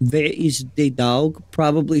 Where is the dog?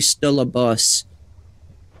 Probably still a boss.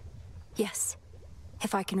 Yes.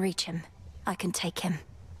 If I can reach him, I can take him.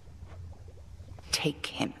 Take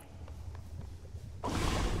him.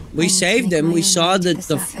 We saved him. We saw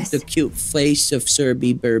the cute face of Sir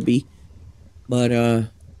B. Burby. But,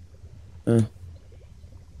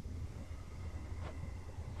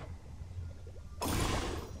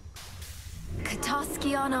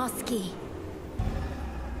 Kataski on Oski.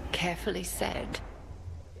 Carefully said.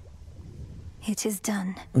 It is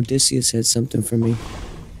done. Odysseus had something for me.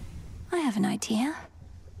 I have an idea.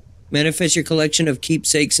 Manifest your collection of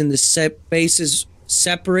keepsakes in the spaces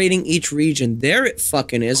separating each region. There it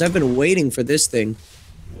fucking is. I've been waiting for this thing.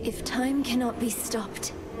 If time cannot be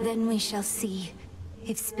stopped, then we shall see.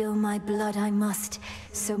 If spill my blood I must,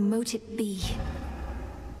 so mote it be.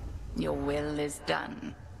 Your will is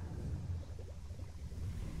done.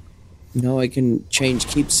 Now I can change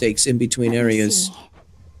keepsakes in between areas.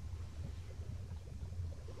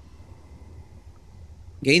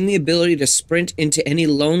 Gain the ability to sprint into any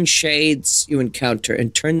lone shades you encounter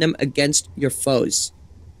and turn them against your foes.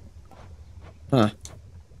 Huh.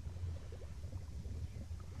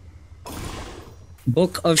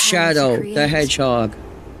 Book of Shadow, the Hedgehog.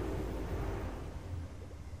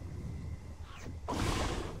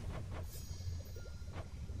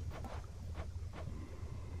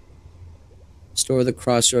 Store the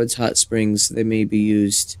Crossroads Hot Springs. They may be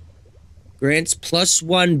used. Grants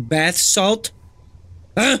 +1 bath salt?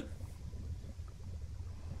 Huh?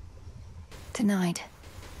 Denied.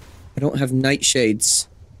 I don't have nightshades.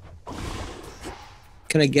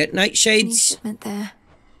 Can I get New nightshades? shipment there.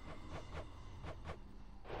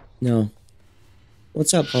 No.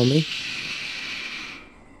 What's up, homie?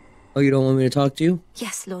 Oh, you don't want me to talk to you?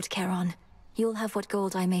 Yes, Lord Charon. You'll have what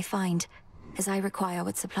gold I may find, as I require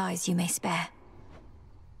what supplies you may spare.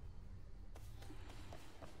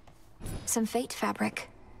 Some fate fabric.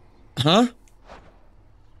 Huh?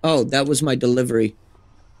 Oh, that was my delivery.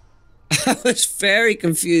 I was very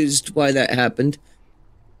confused why that happened.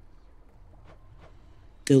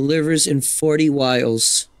 Delivers in 40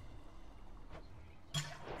 wiles.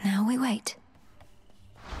 Now we wait.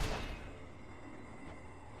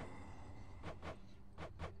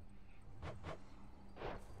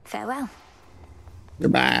 Farewell.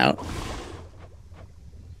 Goodbye.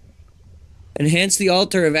 Enhance the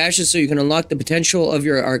Altar of Ashes so you can unlock the potential of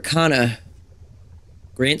your Arcana.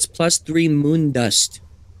 Grants +3 moon dust.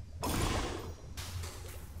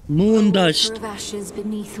 Moon dust. Altar of ashes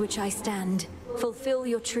beneath which I stand. Fulfill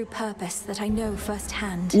your true purpose that I know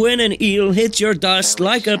firsthand. When an eel hits your dust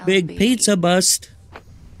like a big pizza bust.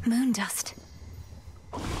 Moon dust.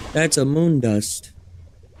 That's a moon dust.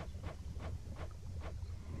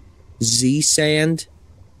 Z-sand.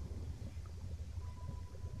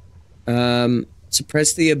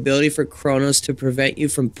 Suppress the ability for Kronos to prevent you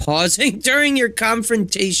from pausing during your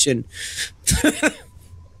confrontation.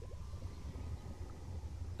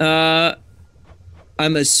 I'm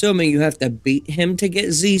assuming you have to beat him to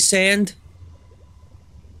get Z-sand.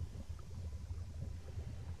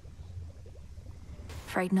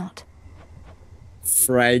 Afraid not.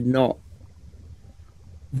 Afraid not.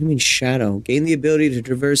 What do you mean shadow? Gain the ability to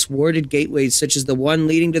traverse warded gateways such as the one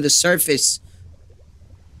leading to the surface.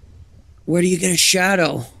 Where do you get a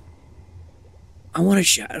shadow? I want a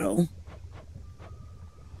shadow.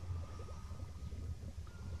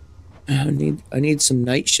 I need some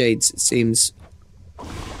nightshades, it seems.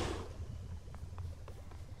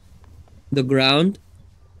 The ground?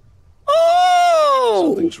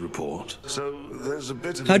 Oh! Something to report. So there's a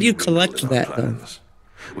bit of How do you collect in our that, though? plans.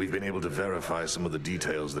 We've been able to verify some of the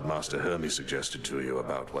details that Master Hermes suggested to you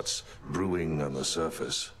about what's brewing on the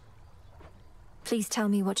surface. Please tell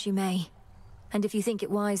me what you may. And if you think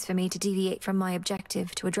it wise for me to deviate from my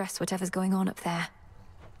objective to address whatever's going on up there.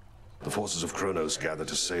 The forces of Kronos gather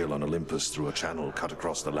to sail on Olympus through a channel cut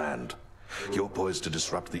across the land. You're poised to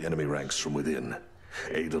disrupt the enemy ranks from within.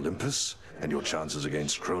 Aid Olympus, and your chances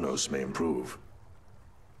against Kronos may improve.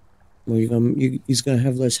 Well, he's gonna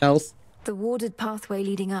have less health. The warded pathway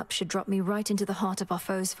leading up should drop me right into the heart of our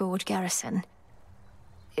foe's forward garrison.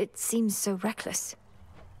 It seems so reckless.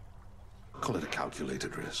 Call it a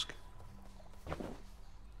calculated risk.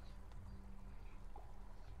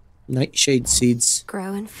 Nightshade seeds.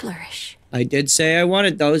 Grow and flourish. I did say I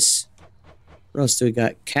wanted those. What else do we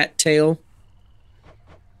got? Cattail.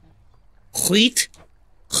 Wheat.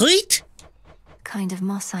 Wheat? Kind of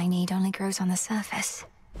moss I need only grows on the surface.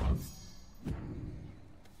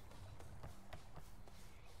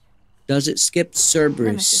 Does it skip Cerberus?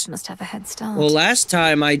 Nemesis must have a head start. Well, last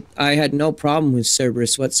time I had no problem with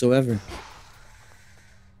Cerberus whatsoever.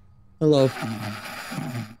 Hello.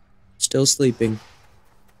 Still sleeping.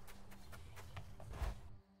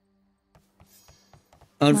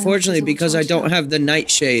 Unfortunately, because I don't have the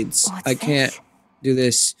nightshades, I can't do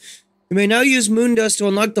this. You may now use Moondust to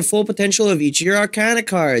unlock the full potential of each of your Arcana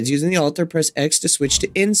cards. Using the altar, press X to switch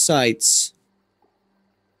to Insights.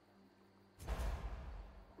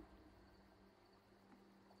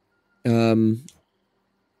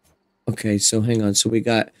 Okay, so hang on. So we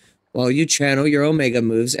got, while you channel your Omega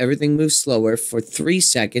moves, everything moves slower for 3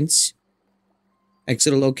 seconds.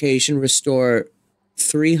 Exit a location, restore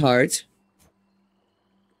 3 heart.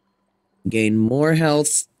 Gain more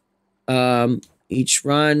health each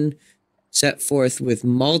run. Set forth with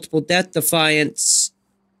multiple Death Defiance.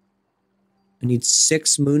 I need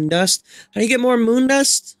 6 Moondust. How do you get more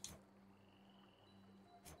Moondust?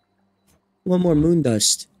 One more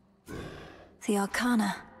Moondust. The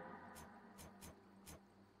Arcana.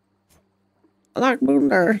 I like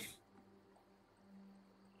Moondust.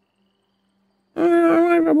 I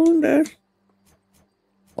like the Moondust.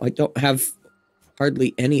 I don't have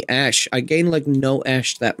hardly any ash. I gained like no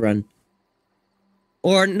ash that run.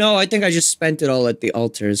 Or no, I think I just spent it all at the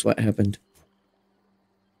altar is what happened.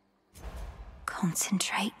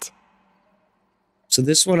 Concentrate. So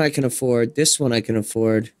this one I can afford. This one I can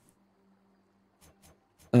afford.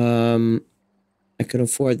 I can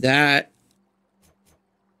afford that.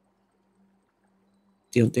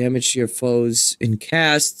 Deal damage to your foes in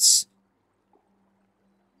casts.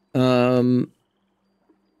 Have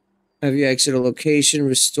you exit a location,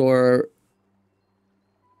 restore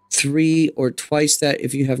 3 or twice that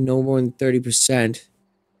if you have no more than 30%.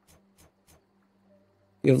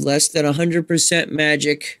 You have less than 100%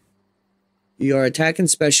 magic. Your attack and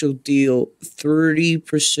special deal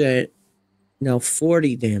 30%, now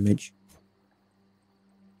 40 damage.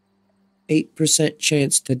 8%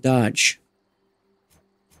 chance to dodge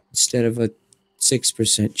instead of a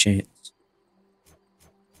 6% chance.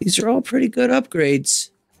 These are all pretty good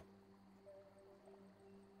upgrades.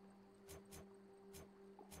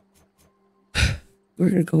 We're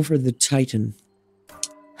gonna go for the Titan.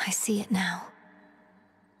 I see it now.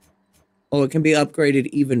 Oh, it can be upgraded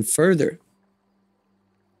even further.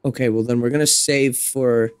 Okay, well then we're gonna save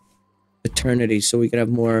for eternity so we can have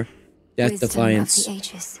more Death Wisdom Defiance. of the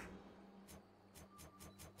ages.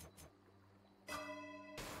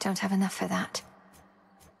 Don't have enough for that.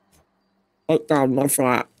 I don't have enough for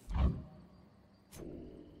that.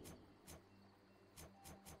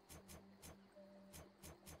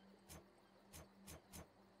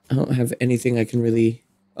 I don't have anything I can really...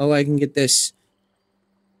 Oh, I can get this.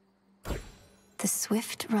 The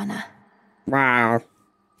Swift Runner. Wow.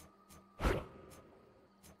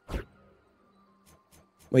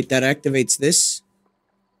 Wait, that activates this?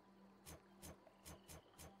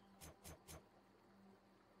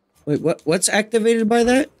 Wait, what's activated by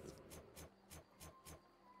that?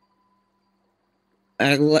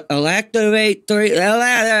 I'll activate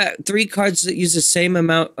 3 cards that use the same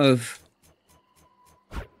amount of...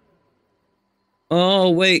 Oh,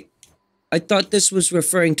 wait. I thought this was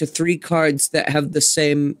referring to 3 cards that have the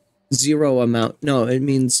same 0 amount. No, it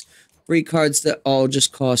means 3 cards that all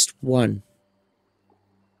just cost 1.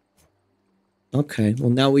 Okay, well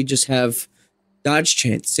now we just have dodge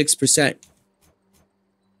chance, 6%.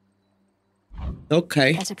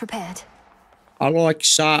 Okay. Better prepared. I like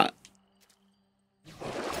that.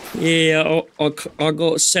 Yeah, I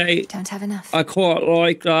gotta say... Don't have enough. I quite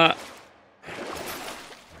like that.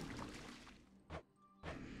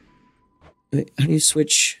 Wait, how do you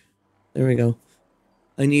switch? There we go.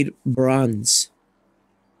 I need bronze.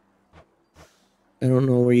 I don't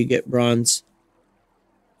know where you get bronze.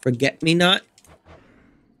 Forget-me-not?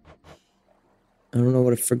 I don't know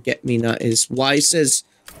what a forget-me-not is. Why says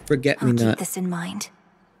forget-me-not? I'll keep this in mind.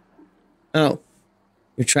 Oh.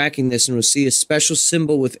 You're tracking this and will see a special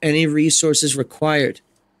symbol with any resources required.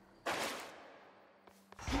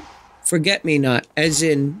 Forget-me-not, as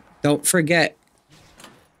in, don't forget.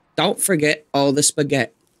 Don't forget all the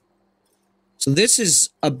spaghetti. So this is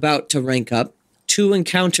about to rank up. 2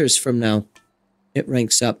 encounters from now, it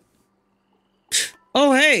ranks up.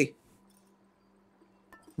 Oh, hey!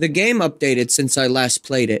 The game updated since I last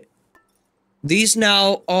played it. These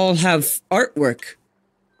now all have artwork.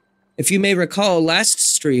 If you may recall last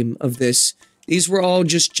stream of this, these were all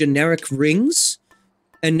just generic rings,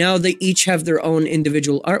 and now they each have their own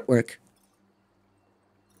individual artwork.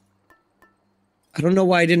 I don't know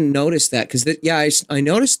why I didn't notice that, because yeah, I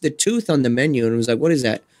noticed the tooth on the menu and was like, what is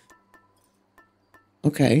that?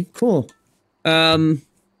 Okay, cool.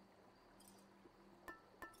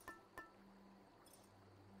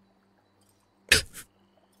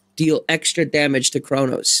 Deal extra damage to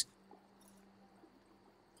Kronos.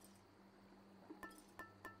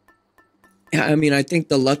 Yeah, I mean, I think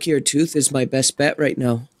the luckier tooth is my best bet right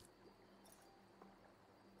now.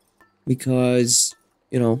 Because,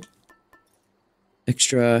 you know,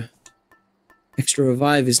 extra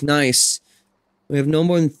revive is nice. We have no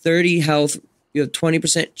more than 30 health. You have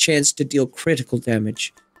 20% chance to deal critical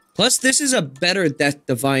damage. Plus, this is a better Death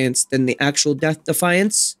Defiance than the actual Death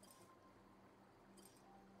Defiance.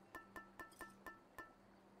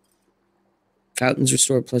 Fountains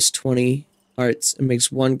restore plus 20 hearts and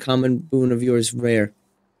makes 1 common boon of yours rare.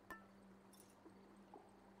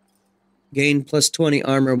 Gain plus 20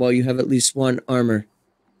 armor while you have at least 1 armor.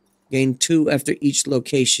 Gain 2 after each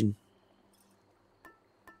location.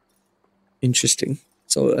 Interesting.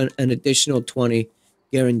 So an additional 20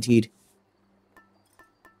 guaranteed.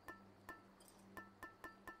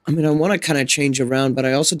 I mean, I want to kind of change around, but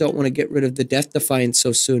I also don't want to get rid of the Death Defiance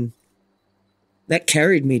so soon. That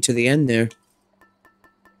carried me to the end there.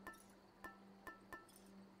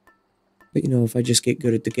 But, you know, if I just get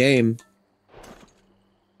good at the game,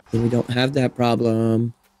 then we don't have that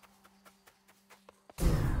problem.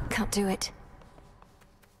 Can't do it.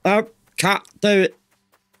 Oh, can't do it.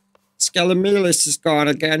 Skelemilis is gone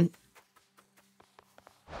again.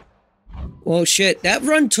 Well, shit, that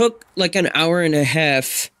run took like an hour and a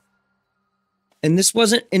half. And this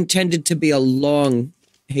wasn't intended to be a long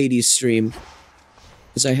Hades stream,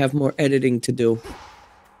 because I have more editing to do.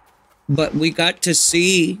 But we got to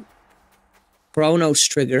see Kronos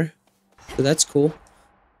trigger, so that's cool.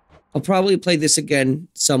 I'll probably play this again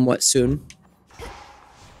somewhat soon.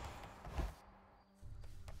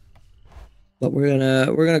 But we're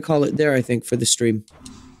gonna call it there, I think, for the stream.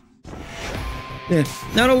 Yeah,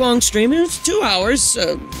 not a long stream. It's 2 hours,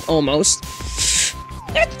 almost.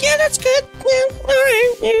 Yeah, that's good. Yeah,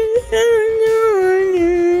 alright.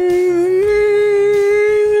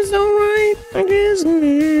 It's alright, I guess.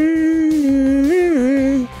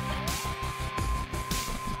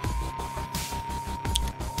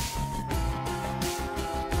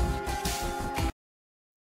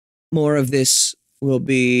 More of this will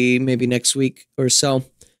be maybe next week or so.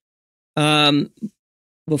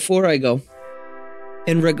 Before I go,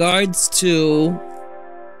 in regards to,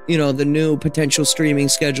 you know, the new potential streaming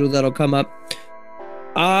schedule that'll come up,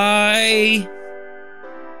 I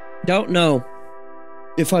don't know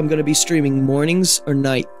if I'm going to be streaming mornings or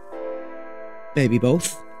night. Maybe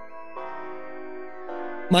both.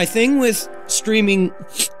 My thing with streaming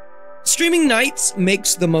nights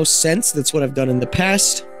makes the most sense. That's what I've done in the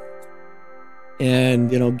past.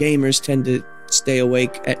 And, you know, gamers tend to stay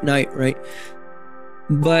awake at night, right?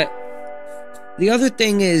 But the other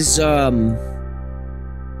thing is, I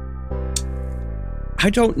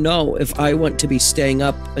don't know if I want to be staying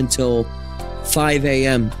up until 5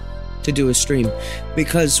 a.m. to do a stream.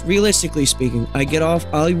 Because realistically speaking, I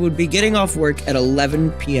would be getting off work at 11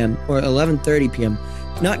 p.m. or 11:30 p.m.,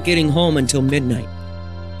 not getting home until midnight.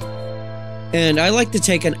 And I like to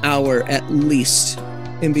take an hour at least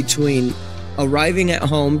in between arriving at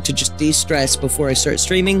home to just de-stress before I start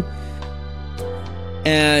streaming.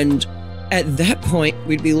 And at that point,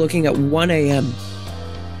 we'd be looking at 1 a.m.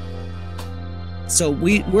 So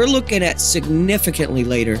we're looking at significantly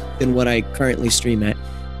later than what I currently stream at.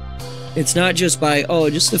 It's not just by, oh,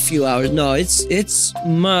 just a few hours. No, it's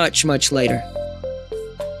much, much later.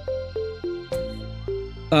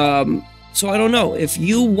 So I don't know. If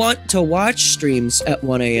you want to watch streams at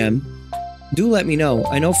 1 a.m., do let me know.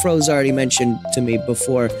 I know Fro's already mentioned to me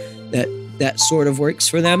before that that sort of works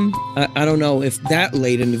for them. I don't know if that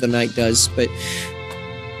late into the night does, but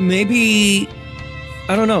maybe,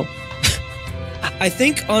 I don't know. I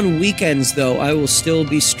think on weekends, though, I will still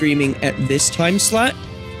be streaming at this time slot,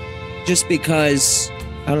 just because,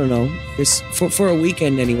 I don't know, this for a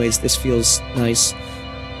weekend anyways, this feels nice.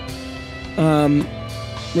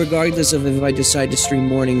 Regardless of if I decide to stream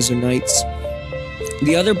mornings or nights.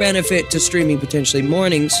 The other benefit to streaming potentially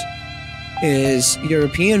mornings is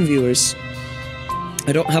European viewers.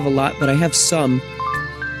 I don't have a lot, but I have some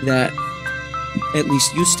that at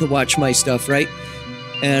least used to watch my stuff, right?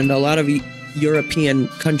 And a lot of European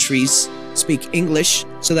countries speak English,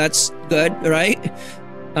 so that's good, right?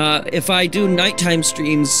 If I do nighttime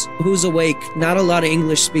streams, who's awake? Not a lot of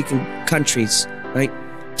English-speaking countries, right?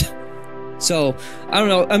 So, I don't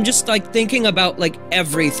know, I'm just like thinking about like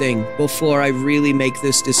everything before I really make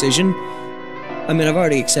this decision. I mean, I've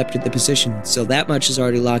already accepted the position, so that much is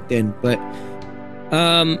already locked in, but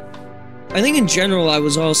I think in general I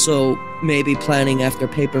was also maybe planning after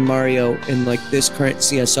Paper Mario and like this current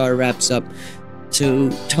CSR wraps up to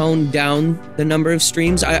tone down the number of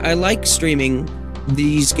streams. I like streaming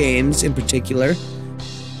these games in particular,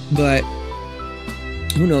 but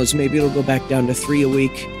who knows, maybe it'll go back down to 3 a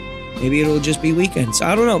week. Maybe it'll just be weekends.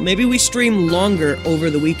 I don't know. Maybe we stream longer over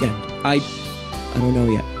the weekend. I don't know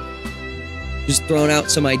yet. Just throwing out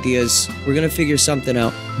some ideas. We're gonna figure something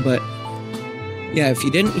out. But yeah, if you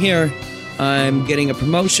didn't hear, I'm getting a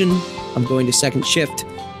promotion. I'm going to second shift.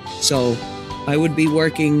 So I would be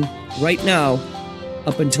working right now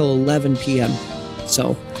up until 11 p.m.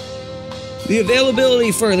 So the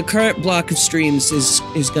availability for the current block of streams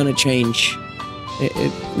is gonna change.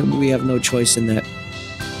 We have no choice in that.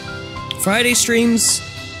 Friday streams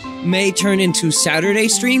may turn into Saturday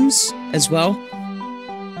streams as well.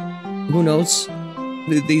 Who knows?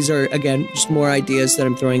 These are, again, just more ideas that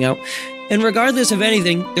I'm throwing out. And regardless of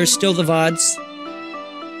anything, there's still the VODs.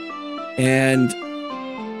 And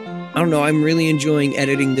I don't know, I'm really enjoying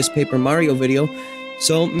editing this Paper Mario video.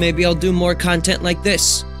 So maybe I'll do more content like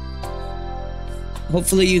this.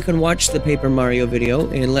 Hopefully you can watch the Paper Mario video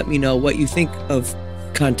and let me know what you think of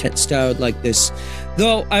content styled like this.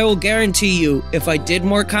 Though I will guarantee you, if I did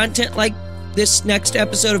more content like this next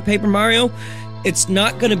episode of Paper Mario, it's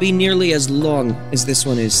not going to be nearly as long as this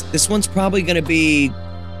one is. This one's probably going to be,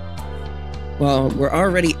 well, we're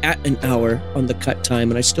already at an hour on the cut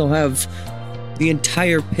time, and I still have the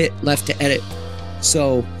entire pit left to edit.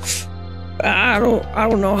 So I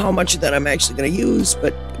don't know how much of that I'm actually going to use,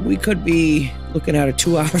 but we could be looking at a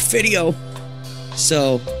 2-hour video.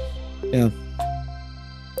 So yeah.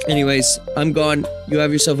 Anyways, I'm gone. You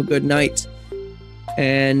have yourself a good night.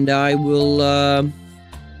 And I will,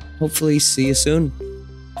 hopefully see you soon.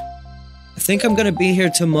 I think I'm gonna be here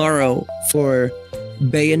tomorrow for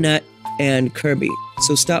Bayonet and Kirby.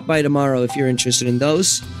 So stop by tomorrow if you're interested in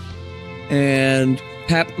those. And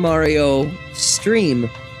Paper Mario stream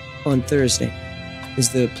on Thursday is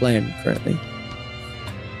the plan currently.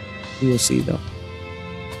 We will see though.